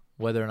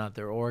 Whether or not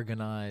they're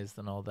organized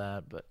and all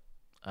that, but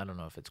I don't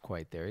know if it's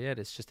quite there yet.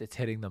 It's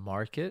hitting the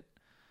market,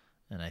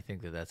 and I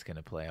think that that's going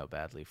to play out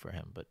badly for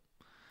him. But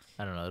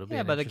I don't know. It'll be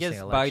Yeah, an but I interesting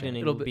guess election.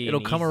 Biden, it'll be it'll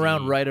an come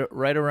around easy-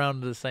 right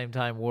around the same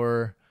time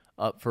we're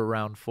up for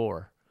round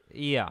 4,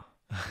 Yeah.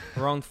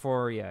 Round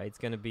 4, yeah, it's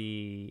going to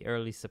be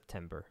early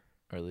September.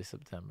 early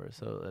September.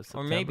 So that's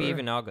Or September. maybe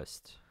even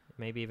August.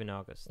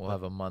 We'll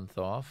have a month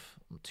off,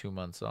 2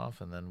 months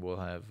off, and then we'll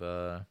have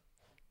the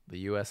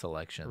U.S.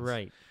 elections.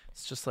 Right.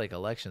 It's just like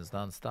elections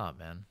nonstop,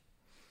 man.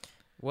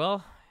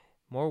 Well,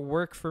 more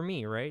work for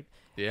me, right?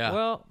 Yeah.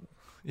 Well,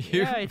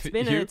 You- yeah, it's you-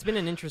 been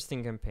an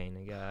interesting campaign.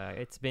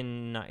 It's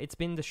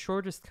been the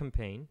shortest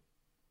campaign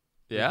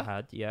we've yeah.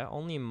 had. Yeah,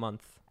 only a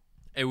month.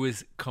 It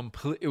was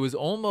It was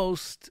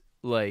almost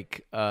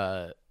like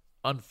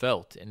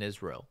unfelt in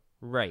Israel.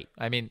 Right.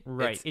 I mean,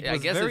 Right. I It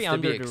was guess very it's to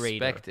under be the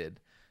radar. expected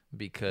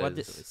because What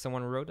did,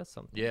 someone wrote us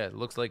something. yeah, it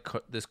looks like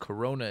this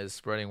corona is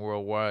spreading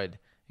worldwide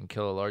and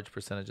kill a large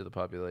percentage of the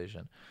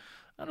population.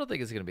 I don't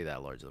think it's going to be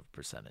that large of a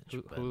percentage.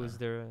 But, Who is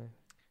there?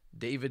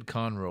 David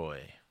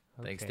Conroy.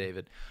 Thanks, Okay.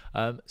 David.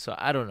 So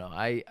I don't know.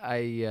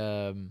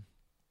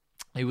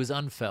 It was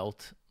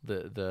unfelt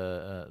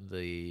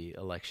the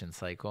election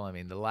cycle. I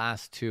mean, the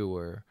last two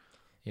were,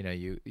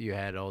 you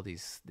had all the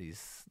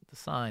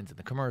signs and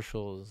the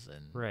commercials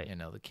and Right.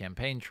 the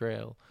campaign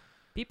trail.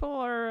 People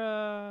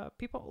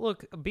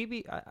look.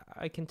 Bibi,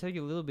 I can tell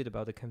you a little bit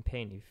about the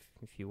campaign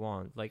if you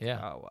want. Like,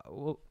 Yeah.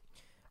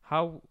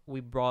 how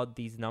we brought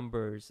these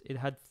numbers. It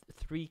had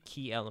 3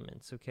 key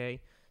elements.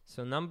 Okay,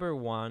 so number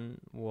 1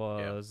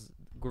 was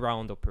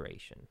ground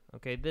operation.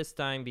 Okay, this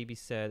time Bibi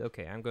said,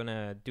 okay, I'm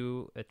gonna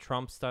do a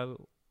Trump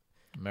style,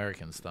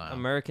 American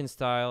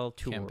style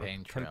tour,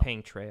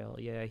 Campaign trail.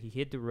 Yeah, he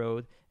hit the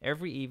road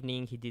every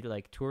evening. He did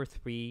like 2 or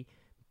 3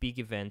 big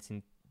events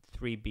in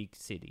 3 big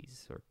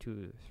cities, or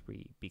 2 or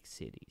 3 big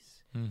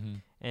cities. Mm-hmm.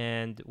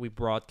 And we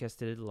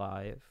broadcasted it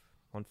live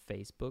on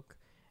Facebook.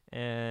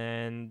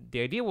 And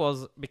the idea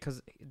was,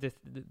 because the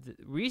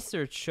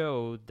research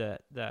showed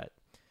that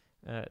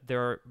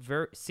there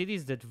are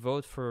cities that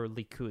vote for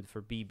Likud,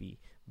 for Bibi,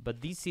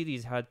 but these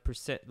cities had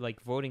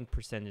voting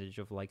percentage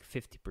of like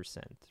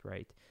 50%,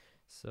 right?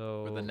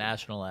 So Where the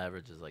national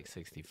average is like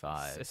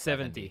 65,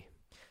 70.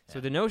 So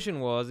Yeah. the notion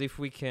was, if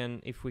we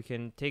can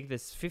take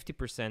this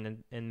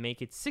 50% and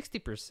make it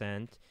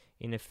 60%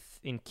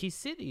 in key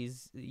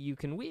cities, you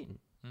can win.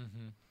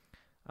 Mm-hmm.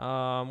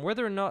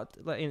 Whether or not,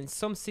 like, in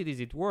some cities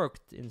it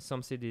worked, in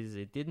some cities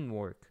it didn't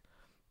work.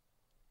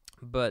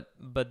 But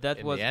that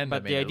In was the end,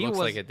 but the it idea looks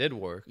was, like it did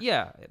work.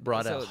 yeah,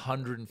 Brought so, out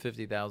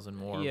 150,000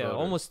 more. yeah, voters.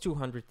 almost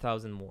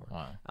 200,000 more.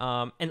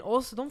 Wow. And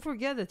also don't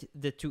forget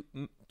that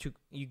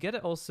you gotta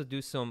also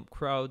do some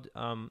crowd.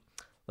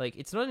 Like,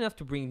 it's not enough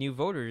to bring new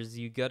voters.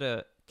 You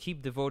gotta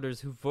keep the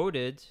voters who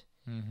voted,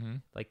 Mm-hmm.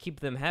 like, keep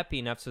them happy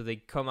enough so they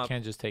come up.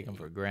 Can't just take them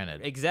for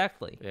granted.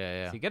 Exactly.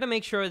 Yeah. So you gotta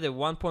make sure that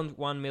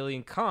 1.1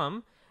 million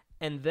come,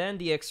 and then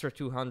the extra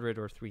 200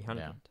 or 300.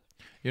 Yeah.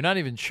 You're not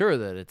even sure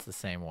that it's the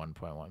same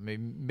 1.1.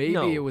 Maybe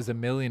No. it was a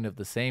million of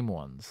the same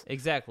ones.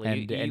 Exactly.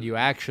 And you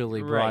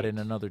actually brought right. in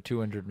another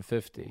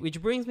 250.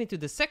 Which brings me to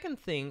the second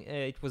thing.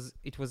 It was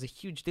a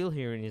huge deal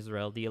here in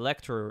Israel. The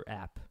Elector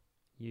app.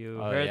 You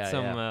heard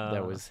some.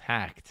 that was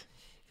hacked.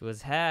 It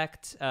was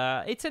hacked.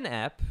 It's an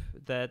app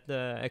that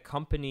a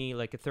company,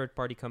 like a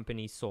third-party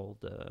company,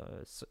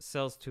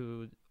 sells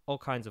to all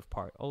kinds of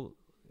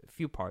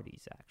few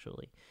parties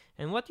actually.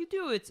 And what you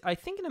do, I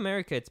think in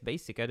America it's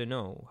basic. I don't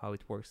know how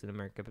it works in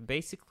America, but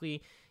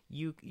basically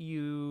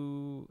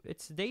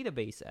it's a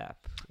database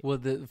app. Well,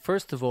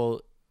 first of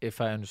all,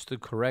 if I understood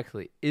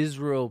correctly,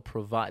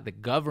 the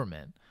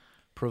government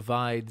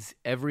provides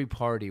every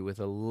party with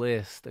a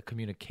list, a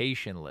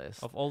communication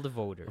list Of all the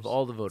voters. of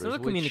all the voters, It's not a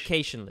which-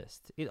 communication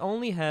list. It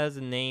only has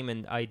a name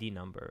and ID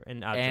number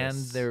and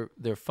address. and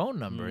their phone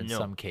number in No.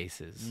 some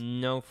cases.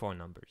 No phone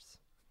numbers.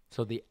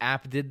 So the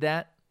app did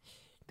that.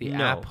 The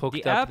No, app hooked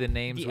the up app- the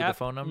names with the app-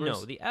 phone numbers.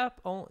 No,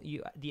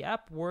 the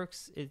app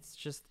works. It's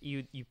just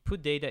you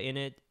put data in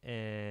it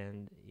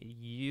and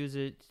you use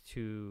it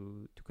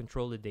to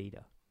control the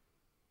data.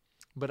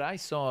 But I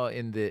saw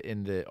in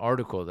the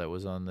article that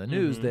was on the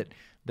news Mhm.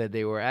 that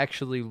they were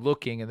actually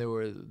looking and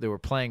they were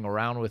playing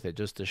around with it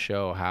just to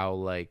show how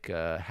like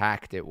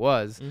hacked it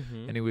was.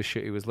 Mhm. And he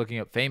was looking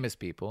up famous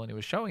people and he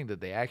was showing that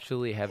they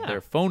actually have Yeah.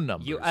 their phone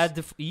numbers. You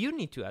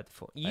need to add the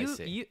phone.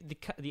 see.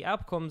 The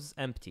app comes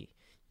empty.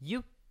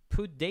 You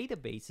put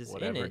databases in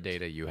whatever it.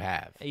 data you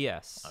have.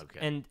 Yes. Okay.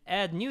 And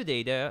add new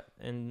data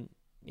and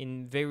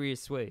in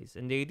various ways.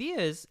 And the idea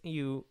is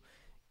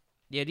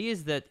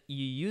that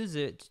you use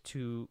it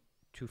to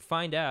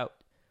find out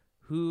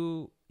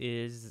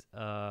who's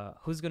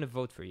going to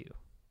vote for you.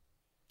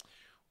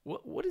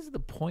 What is the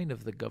point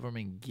of the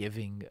government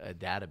giving a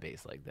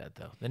database like that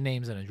though? The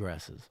names and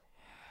addresses.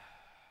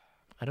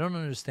 I don't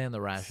understand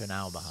the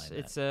rationale behind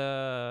It's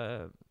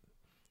that.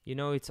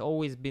 it's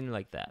always been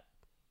like that.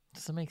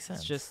 Doesn't make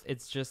sense.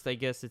 It's just I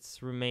guess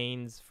it's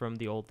remains from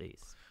the old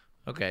days.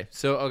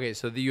 So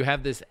you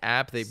have this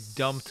app. They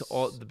dumped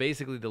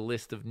basically the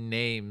list of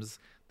names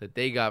that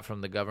they got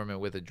from the government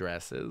with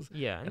addresses.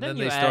 Yeah, and then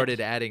you they add-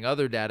 started adding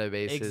other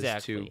databases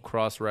Exactly. to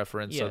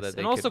cross-reference so Yes, that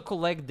they and also could.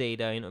 collect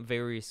data in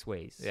various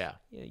ways. Yeah.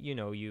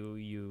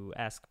 You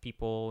ask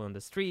people on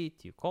the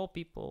street, you call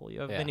people,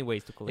 you have Yeah. many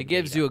ways to collect It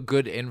gives data. you a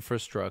good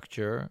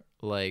infrastructure,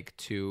 like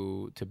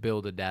to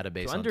build a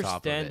database to on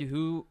top of understand it.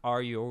 who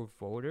are your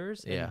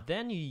voters, Yeah. and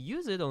then you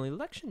use it on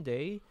election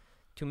day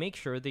to make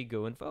sure they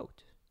go and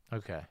vote.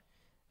 Okay.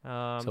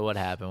 Um, So what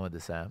happened with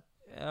this app?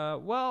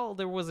 well,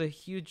 there was a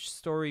huge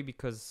story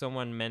because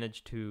someone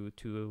managed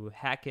to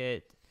hack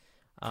it.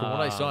 From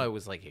what I saw, it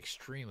was like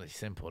extremely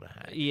simple to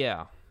hack.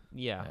 Yeah.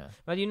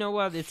 But you know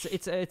what? It's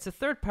a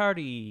third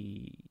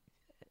party.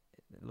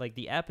 Like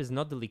the app is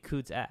not the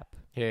Likud's app.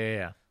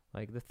 Yeah.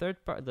 Like the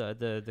third part,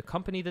 the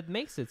company that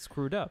makes it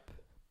screwed up.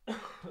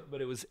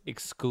 But it was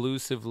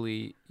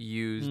exclusively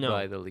used No.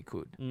 by the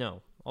Likud.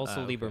 No,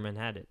 also okay. Lieberman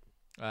had it.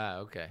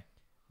 Okay.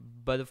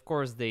 But of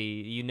course,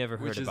 you never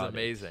heard Which is about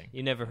amazing. it.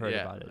 You never heard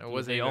Yeah, about it. it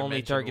wasn't They even only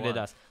mentioned targeted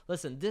once. us.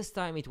 Listen, this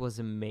time it was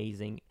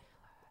amazing.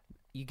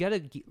 You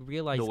gotta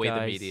realize, The way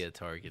guys, the media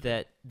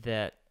targeted.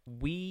 that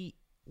we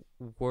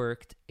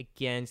worked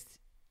against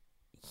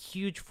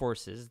huge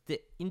forces. The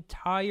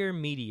entire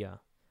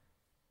media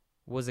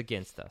was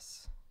against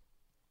us.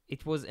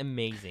 It was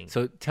amazing.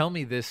 So tell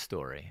me this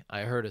story.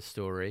 I heard a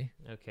story,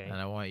 Okay. and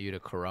I want you to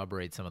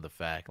corroborate some of the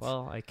facts.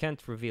 Well, I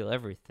can't reveal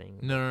everything.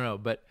 No.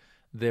 But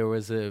there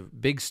was a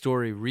big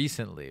story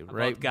recently,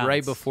 right Gantz.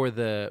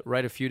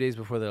 right a few days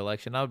before the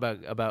election, not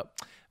about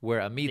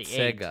where Amit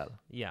The aid. Segal.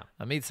 Yeah.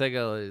 Amit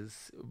Segal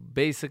is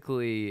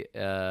basically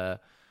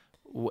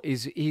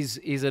he's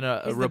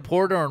a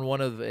reporter on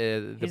one of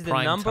the He's the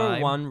prime number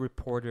time. one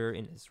reporter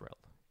in Israel.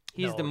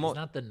 He's the He's most.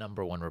 not the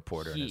number one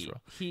reporter in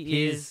Israel.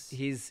 He's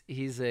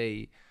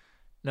a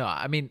no.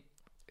 I mean,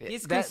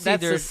 He's that's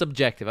considered-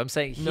 subjective. I'm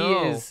saying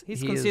He's he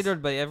is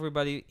considered by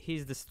everybody.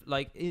 He's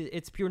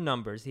it's pure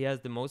numbers. He has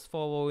the most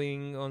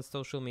following on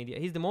social media.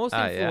 He's the most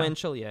Yeah.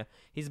 influential. Yeah.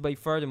 He's by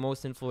far the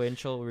most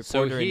influential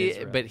So reporter in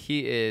Israel. but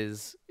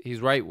he's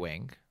right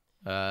wing.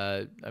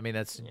 I mean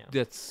that's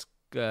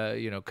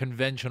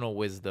conventional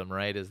wisdom,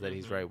 right? Is that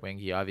he's Mm-hmm. right wing.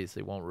 He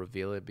obviously won't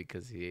reveal it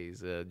because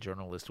he's a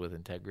journalist with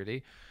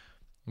integrity.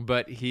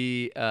 But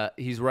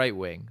he's right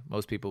wing.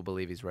 Most people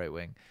believe he's right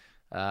wing,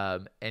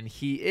 and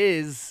he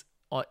is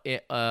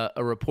a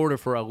reporter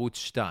for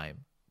Arutz 2,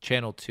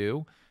 Channel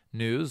 2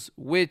 News,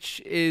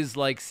 which is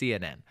like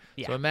CNN.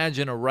 Yeah. So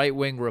imagine a right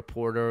wing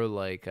reporter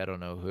like I don't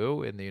know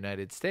who in the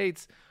United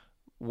States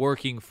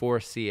working for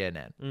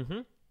CNN. Mm-hmm.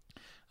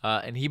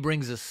 And he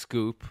brings a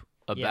scoop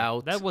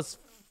about that was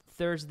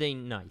Thursday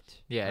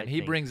night. yeah, I and he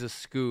think. brings a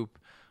scoop,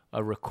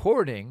 a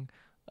recording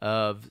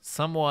of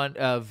one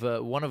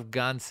of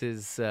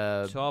Gantz's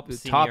Top top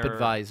senior-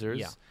 advisors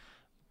yeah.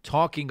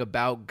 talking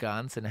about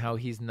Gantz and how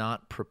he's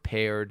not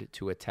prepared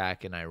to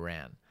attack in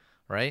Iran,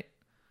 right?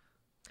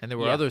 And there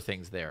were Yeah. other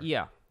things there.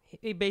 Yeah,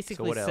 he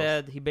basically what else?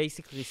 said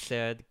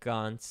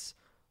Gantz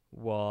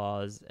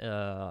was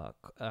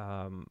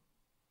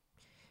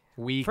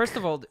Weak. first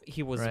of all,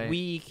 he was Right.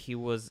 weak. He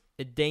was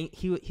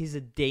he's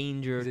a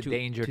danger. He's a to,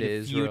 danger to to the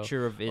Israel.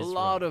 future of Israel. A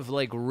lot of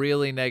like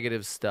really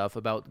negative stuff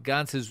about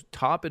Gantz's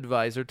top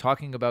advisor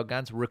talking about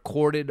Gantz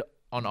recorded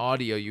on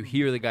audio. You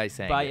hear the guy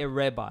saying by it. a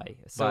rabbi.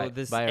 So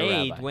this by a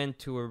aide rabbi. went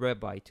to a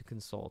rabbi to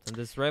consult, and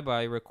this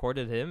rabbi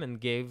recorded him and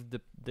gave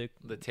the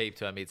tape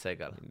to Amit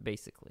Segal.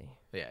 basically.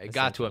 Yeah, it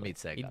got to essentially. Amit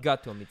Segal. It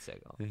got to Amit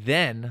Segal.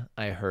 Then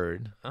I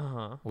heard,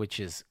 Uh-huh. which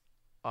is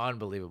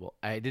unbelievable.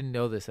 I didn't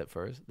know this at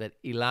first, that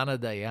Ilana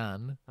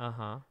Dayan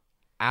Uh-huh.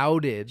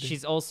 outed.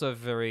 She's also a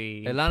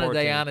very Ilana important-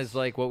 Dayan is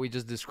like what we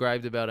just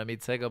described about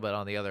Amit Segal, but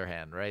on the other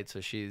hand, right? So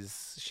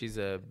she's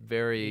a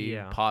very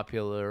Yeah.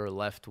 popular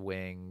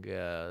left-wing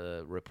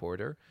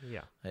reporter.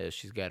 Yeah.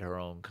 She's got her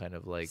own kind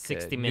of like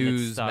 60 Minutes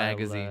news style,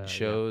 magazine yeah.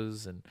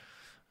 shows, and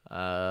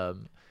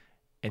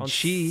on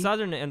she.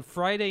 Southern and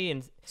Friday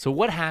and So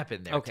what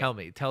happened there? Okay. Tell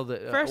me. Tell the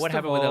First what of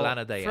happened all, with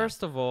Ilana Dayan.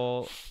 First of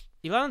all,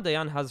 Ilana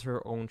Dayan has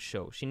her own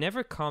show. She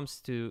never comes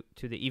to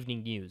the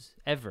evening news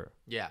ever.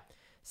 yeah.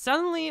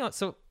 Suddenly,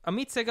 so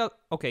Amit Segal.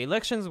 Okay,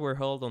 elections were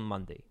held on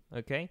Monday.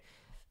 Okay,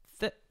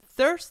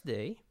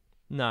 Thursday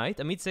night,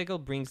 Amit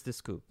Segal brings the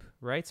scoop.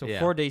 Right, so Yeah.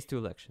 4 days to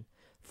election.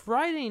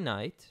 Friday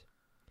night,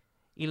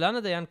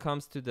 Ilana Dayan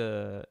comes to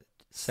the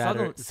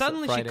suddenly she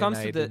Friday comes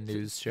to night, the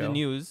news to show. the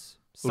news.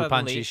 Ulpan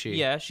Suddenly, Shishi.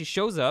 yeah, she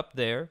shows up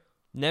there.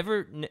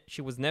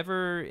 She was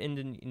never in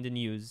the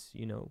news.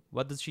 You know,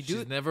 what does she do?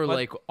 She's never what-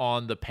 like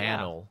on the yeah.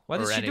 panel. What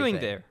or is she doing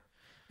anything. there?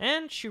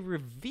 And she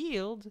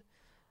revealed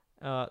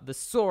the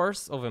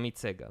source of Amit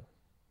Segal.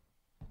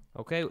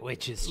 Okay,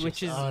 Which is just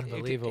Which is-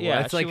 unbelievable. yeah,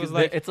 it's she like, was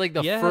like, it's like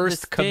the yeah,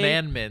 first the state-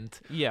 commandment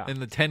yeah, in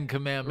the 10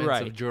 commandments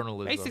Right. of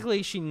journalism.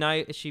 basically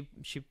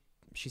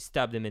she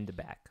stabbed him in the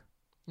back.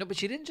 No, but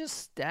she didn't just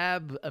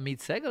stab Amit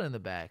Segal in the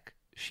back.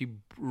 She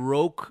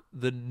broke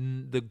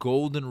the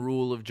golden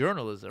rule of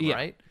journalism, Yeah.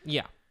 right?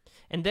 Yeah,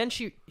 and then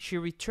she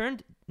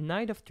returned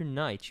night after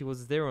night. She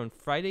was there on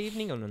Friday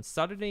evening, and on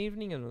Saturday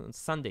evening, and on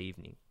Sunday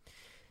evening,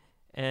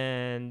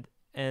 and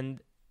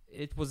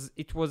it was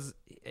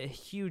a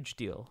huge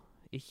deal,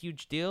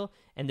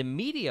 and the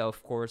media,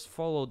 of course,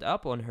 followed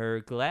up on her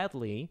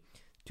gladly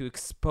to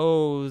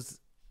expose.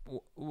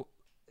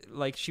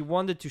 Like she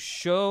wanted to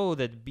show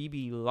that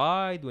Bibi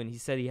lied when he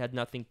said he had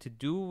nothing to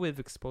do with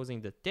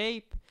exposing the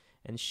tape,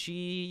 and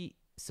she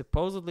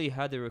supposedly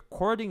had a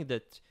recording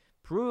that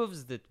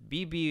proves that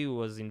Bibi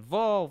was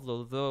involved,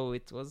 although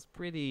it was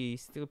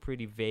still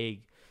pretty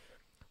vague.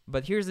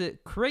 But here's a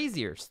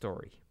crazier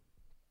story.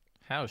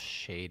 How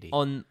shady.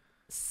 On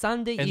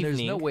Sunday And evening,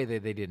 there's no way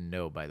that they didn't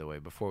know, by the way,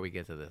 before we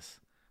get to this.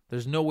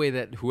 There's no way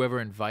that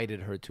whoever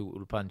invited her to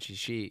Ulpan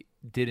Shishi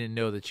didn't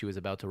know that she was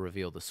about to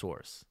reveal the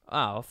source,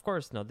 of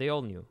course not. They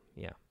all knew.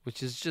 Yeah,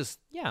 which is just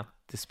yeah.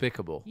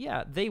 despicable.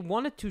 Yeah, they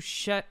wanted to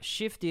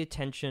shift the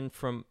attention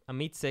from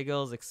Amit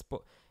Segal's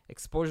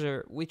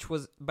exposure, which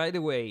was, by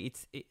the way,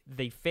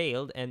 they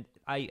failed, and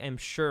I am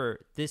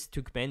sure this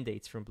took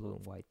mandates from Blue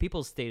and White.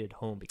 People stayed at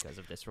home because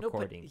of this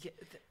recording.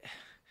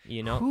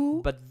 You know,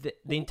 Who- but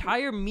the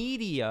entire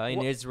media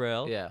in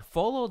Israel Yeah.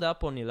 followed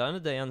up on Ilana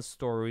Dayan's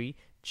story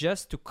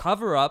just to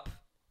cover up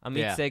Amit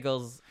Yeah.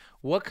 Segal's.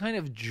 What kind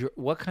of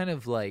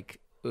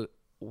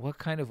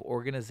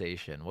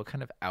organization, what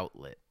kind of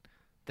outlet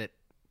that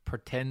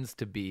pretends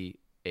to be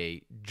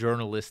a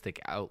journalistic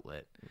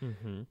outlet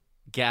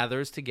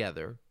gathers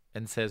together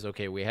and says,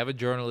 okay, we have a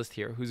journalist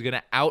here who's going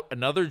to out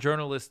another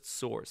journalist's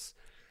source,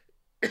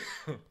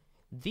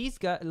 These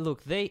guys,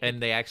 look, and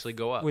they actually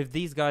go up. with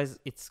these guys,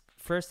 it's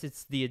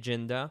the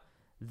agenda,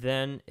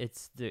 then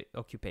it's the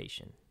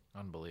occupation.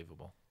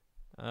 Unbelievable.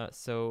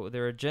 So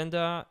their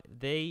agenda,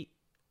 they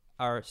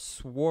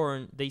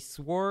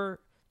swore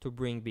to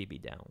bring Bibi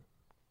down,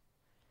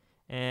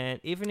 and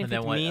even if And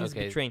then it what- means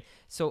okay. betraying.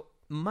 So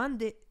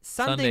Sunday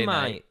Sunday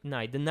night,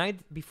 the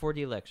night before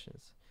the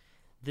elections,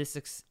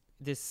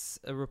 this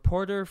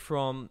reporter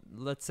from,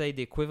 let's say,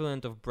 the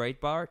equivalent of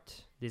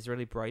Breitbart, the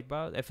Israeli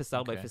Breitbart,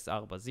 FSR by Okay.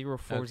 FSR,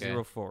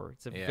 0404.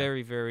 It's a Yeah.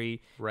 very,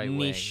 very Right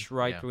niche wing,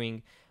 right yeah.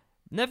 wing.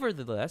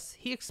 Nevertheless,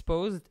 he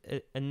exposed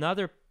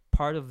another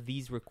part of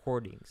these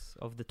recordings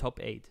of the top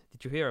 8.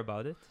 Did you hear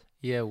about it?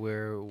 Yeah,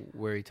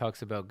 where he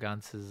talks about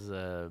Gantz's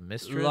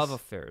mistress. Love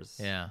affairs.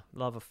 Yeah.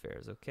 Love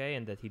affairs, okay?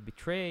 And that he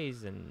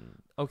betrays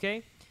and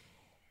okay?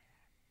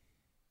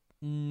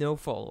 No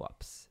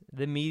follow-ups.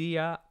 The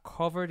media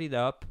covered it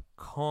up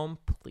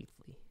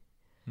completely.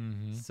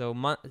 Mm-hmm. So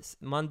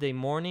Monday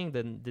morning,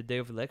 the day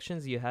of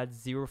elections, you had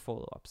 0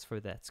 follow-ups for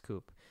that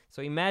scoop.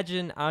 So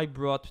imagine I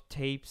brought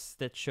tapes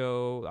that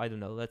show, I don't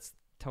know, let's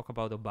talk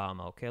about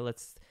Obama, okay?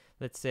 Let's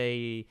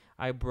say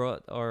I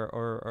brought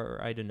or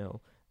I don't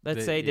know.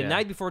 Let's say the yeah.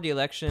 night before the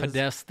elections,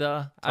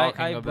 Podesta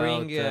talking I about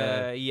bring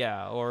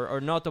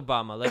or not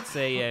Obama. Let's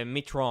say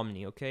Mitt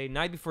Romney, okay?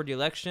 Night before the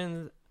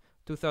election,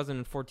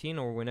 2014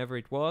 or whenever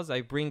it was,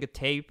 I bring a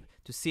tape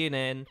to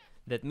CNN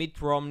that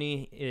Mitt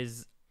Romney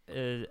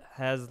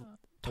has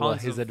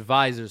tons his of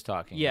advisors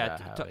talking yeah,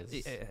 about how his-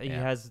 he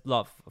yeah. has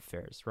love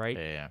affairs, right?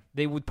 Yeah.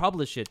 They would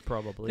publish it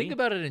probably. Think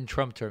about it in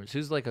Trump terms.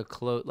 Who's like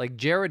like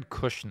Jared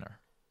Kushner?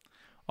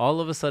 All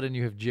of a sudden,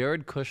 you have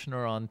Jared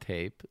Kushner on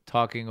tape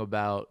talking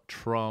about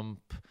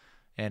Trump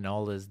and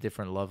all his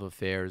different love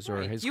affairs or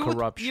Right. his You would-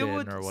 corruption you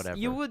would- or whatever.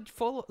 You would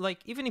follow, like,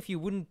 even if you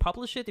wouldn't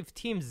publish it, if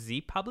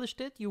TMZ published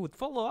it, you would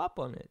follow up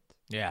on it,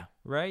 yeah.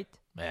 right?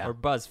 Yeah. Or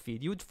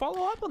BuzzFeed, you would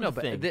follow up on No, the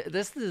but thing.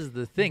 this is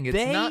the thing. It's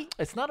They- not.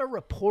 It's not a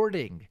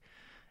reporting.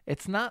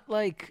 It's not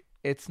like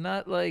it's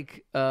not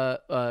like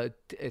Breitbart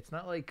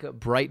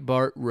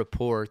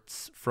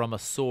reports from a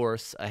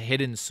source, a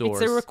hidden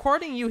source. It's a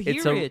recording. You hear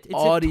It's an it. It's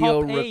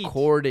audio a top 8.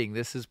 recording.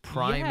 This is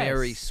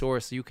primary Yes.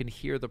 source. You can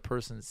hear the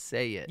person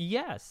say it.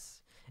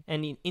 Yes.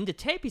 And in the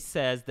tape, he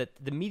says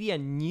that the media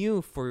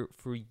knew for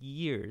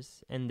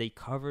years, and they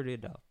covered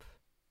it up.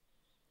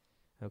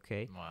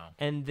 Okay? Wow.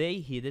 And they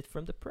hid it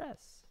from the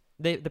press.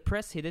 The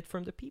press hid it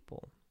from the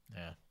people.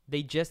 Yeah.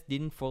 They just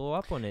didn't follow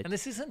up on it. And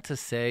this is not to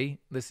say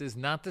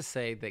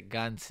that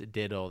Gantz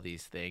did all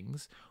these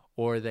things,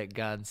 or that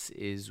Gantz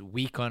is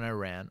weak on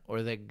Iran,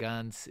 or that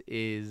Gantz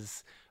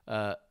is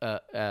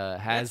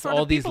has for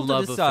all the these people to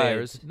love decide.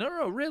 affairs.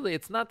 No, really,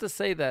 it's not to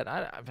say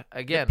that.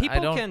 Again, people I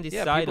don't. can Yeah,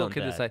 decide people on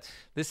can that. decide.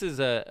 This is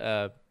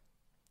a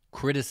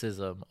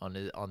criticism on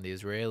the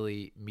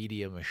Israeli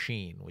media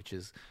machine, which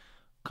is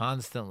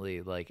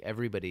constantly, like,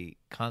 everybody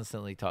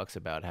constantly talks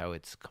about how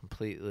it's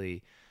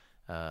completely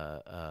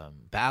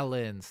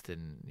balanced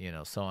and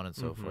so on and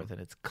so forth, and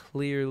it's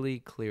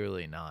clearly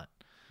not.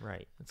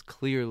 Right. It's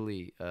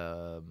clearly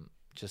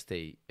just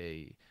a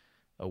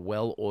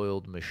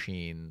well-oiled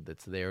machine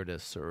that's there to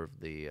serve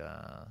the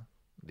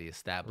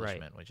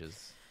establishment, which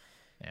is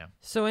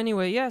So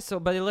anyway,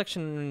 but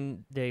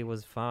election day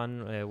was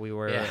fun. We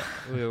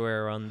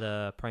were on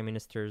the prime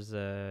minister's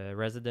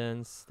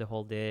residence the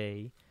whole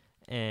day,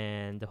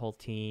 and the whole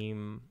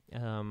team.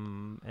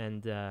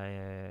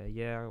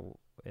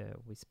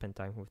 We spent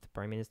time with the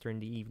prime minister in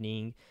the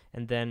evening,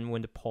 and then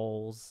when the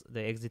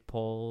exit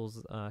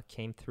polls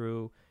came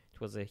through,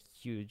 it was a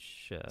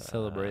huge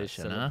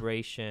celebration.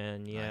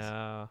 Celebration, Huh?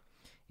 yeah.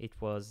 It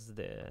was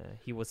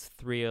he was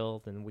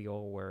thrilled, and we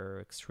all were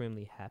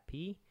extremely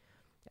happy.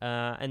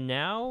 And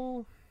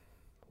now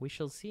we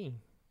shall see.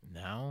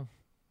 Now,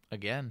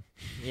 again,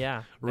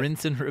 Yeah,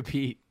 rinse and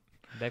repeat.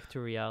 back to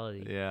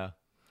reality. Yeah.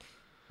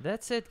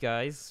 That's it,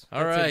 guys.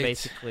 All That's right. it,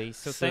 basically.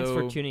 So thanks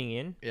for So, tuning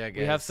in. Yeah,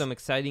 We have some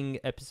exciting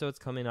episodes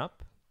coming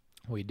up.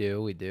 We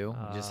do. We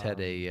just had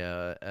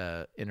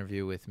a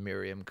interview with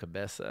Miriam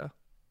Kabessa.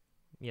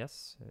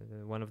 Yes,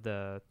 one of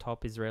the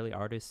top Israeli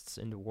artists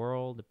in the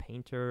world, a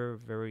painter,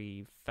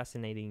 very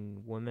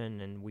fascinating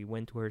woman, and we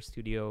went to her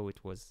studio. It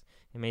was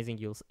amazing.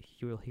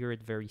 You'll hear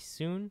it very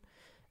soon.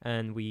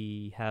 And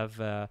we have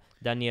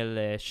Daniel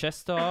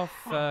Shestov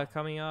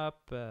coming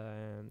up,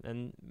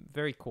 and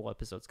very cool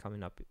episodes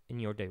coming up in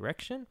your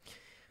direction.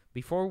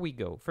 Before we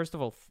go, first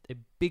of all, a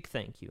big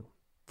thank you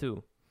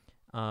to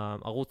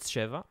Arutz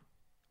Sheva.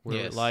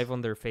 We're Yes. live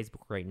on their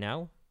Facebook right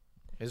now.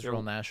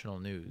 Israel National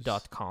News.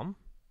 .com.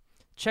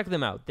 Check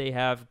them out. They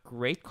have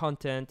great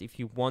content. If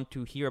you want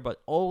to hear about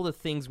all the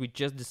things we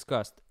just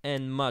discussed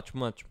and much,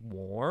 much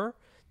more,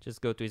 just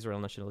go to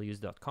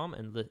israelnationalnews.com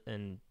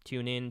and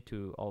tune in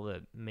to all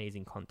the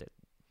amazing content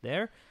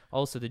there.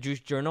 Also, the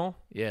Jewish Journal.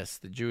 Yes,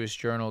 the Jewish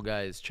Journal,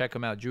 guys. Check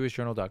them out,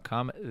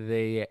 jewishjournal.com.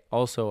 They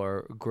also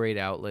are a great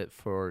outlet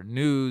for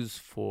news,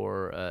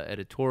 for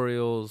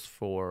editorials,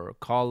 for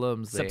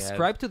columns.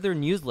 Subscribe to their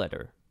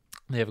newsletter.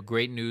 They have a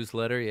great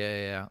newsletter.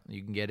 Yeah.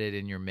 You can get it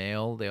in your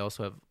mail. They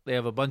also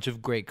have a bunch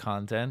of great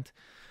content.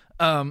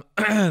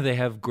 They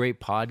have great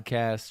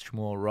podcasts.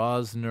 Shmuel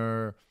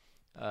Rosner.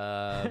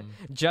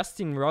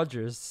 Justin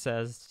Rogers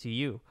says to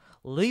you,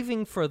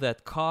 leaving for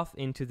that cough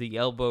into the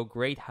elbow,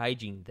 great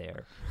hygiene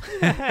there.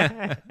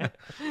 Yeah,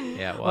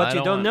 well, But I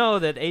you don't want- know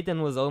that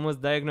Eitan was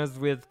almost diagnosed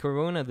with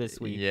corona this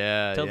week.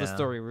 Yeah. Tell the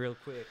story real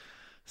quick.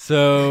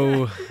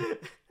 So,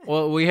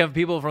 well, we have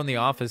people from the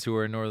office who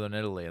were in northern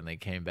Italy, and they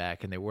came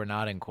back, and they were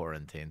not in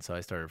quarantine. So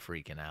I started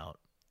freaking out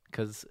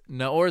because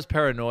Naor's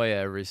paranoia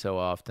every so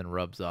often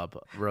rubs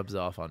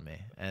off on me,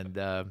 and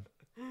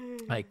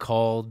I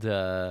called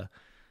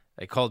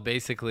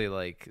basically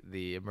like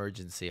the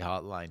emergency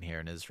hotline here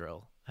in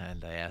Israel,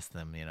 and I asked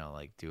them,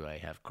 do I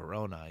have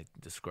corona? I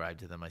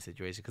described to them my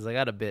situation because I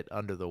got a bit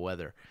under the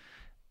weather,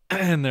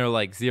 and they're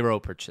like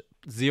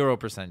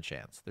 0%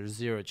 chance. There's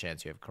 0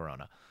 chance you have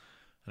corona.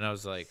 And I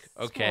was like,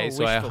 okay, more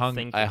so I wishful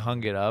thinking.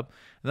 hung it up,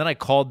 and then I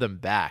called them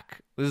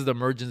back. This is the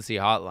emergency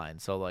hotline,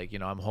 so like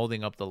I'm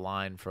holding up the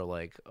line for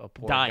like a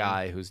poor Dying.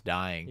 guy who's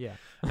dying, Yeah.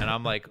 and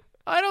I'm like,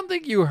 I don't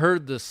think you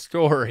heard the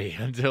story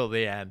until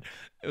the end.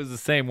 It was the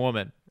same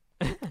woman.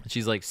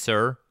 She's like,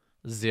 sir,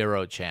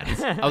 0 chance.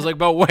 I was like,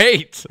 but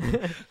wait.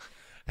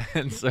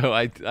 And so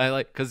I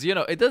like, because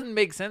it doesn't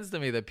make sense to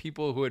me that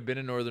people who had been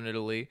in northern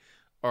Italy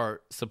are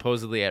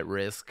supposedly at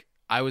risk.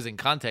 I was in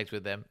contact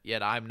with them,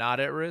 yet I'm not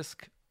at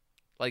risk.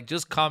 Like,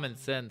 just common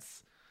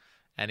sense.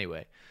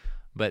 Anyway,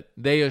 but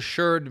they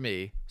assured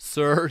me,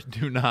 sir,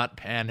 do not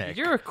panic. Did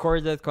you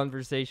record that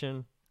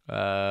conversation?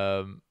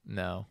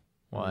 No.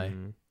 Why?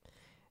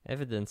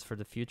 Evidence for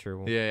the future.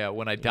 Yeah.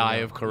 When I die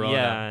of corona.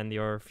 Yeah, and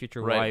your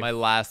future Right. wife. My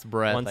last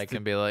breath, wants I to-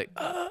 can be like,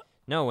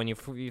 No, when you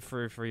for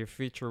your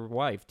future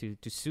wife to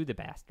sue the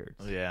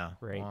bastards. yeah.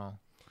 Right. Well.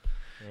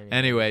 Anyway.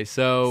 Anyway,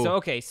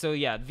 so So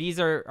yeah, these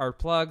are our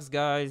plugs,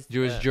 guys.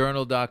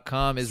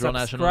 JewishJournal.com, Israel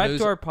National Subscribe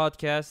News. to our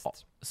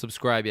podcast.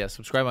 Subscribe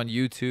on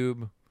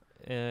YouTube,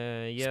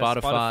 Yeah,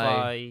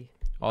 Spotify,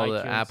 all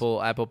iTunes, the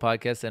Apple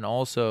Podcasts, and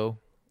also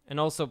And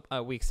also,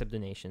 we accept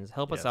donations.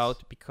 Help us Yes. out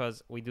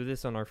because we do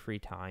this on our free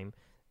time.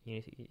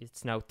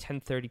 It's now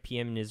 10:30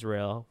 p.m. in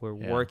Israel. We're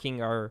Yeah.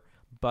 working our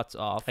butts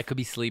off. I could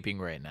be sleeping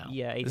right now.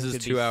 Yeah, This Ethan is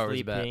could 2 be hours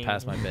sleeping.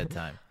 past my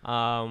bedtime.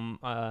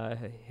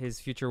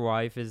 His future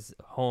wife is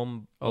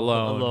home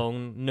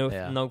Alone. No,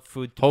 no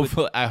food. To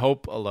Hopefully, I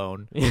hope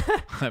alone.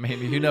 I mean,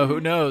 who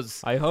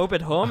knows? I hope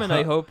at home, and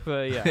I hope,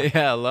 yeah.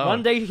 Yeah, alone.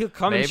 One day he'll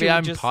come and Maybe she'll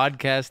I'm just...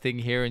 podcasting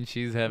here and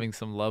she's having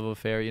some love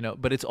affair,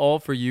 but it's all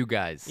for you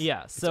guys.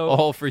 Yeah, It's so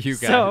all for you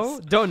guys. So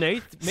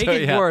donate, make So,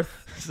 it yeah. worth,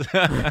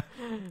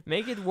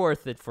 make it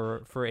worth it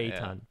for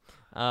Eitan.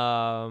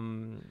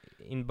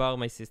 Inbar,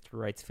 my sister,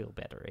 writes "Feel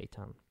better,"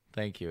 Eitan.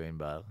 Thank you,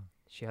 Inbal.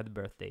 She had a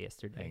birthday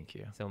yesterday. Thank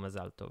you. So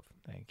Mazal Tov.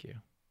 Thank you.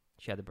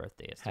 She had a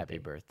birthday yesterday. Happy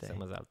birthday. So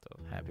Mazal Tov.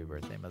 Happy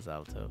birthday,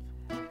 Mazal Tov.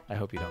 I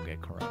hope you don't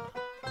get corona.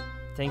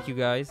 Thank you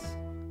guys.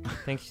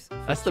 Thanks. For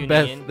That's the tuning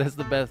best. in. That's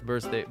the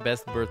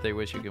best birthday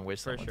wish you can wish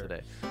For someone sure.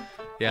 today.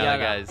 Yeah,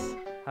 guys.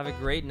 Have a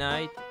great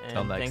night,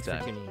 Till and next thanks for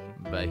time. tuning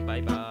in. Bye.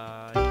 Bye bye.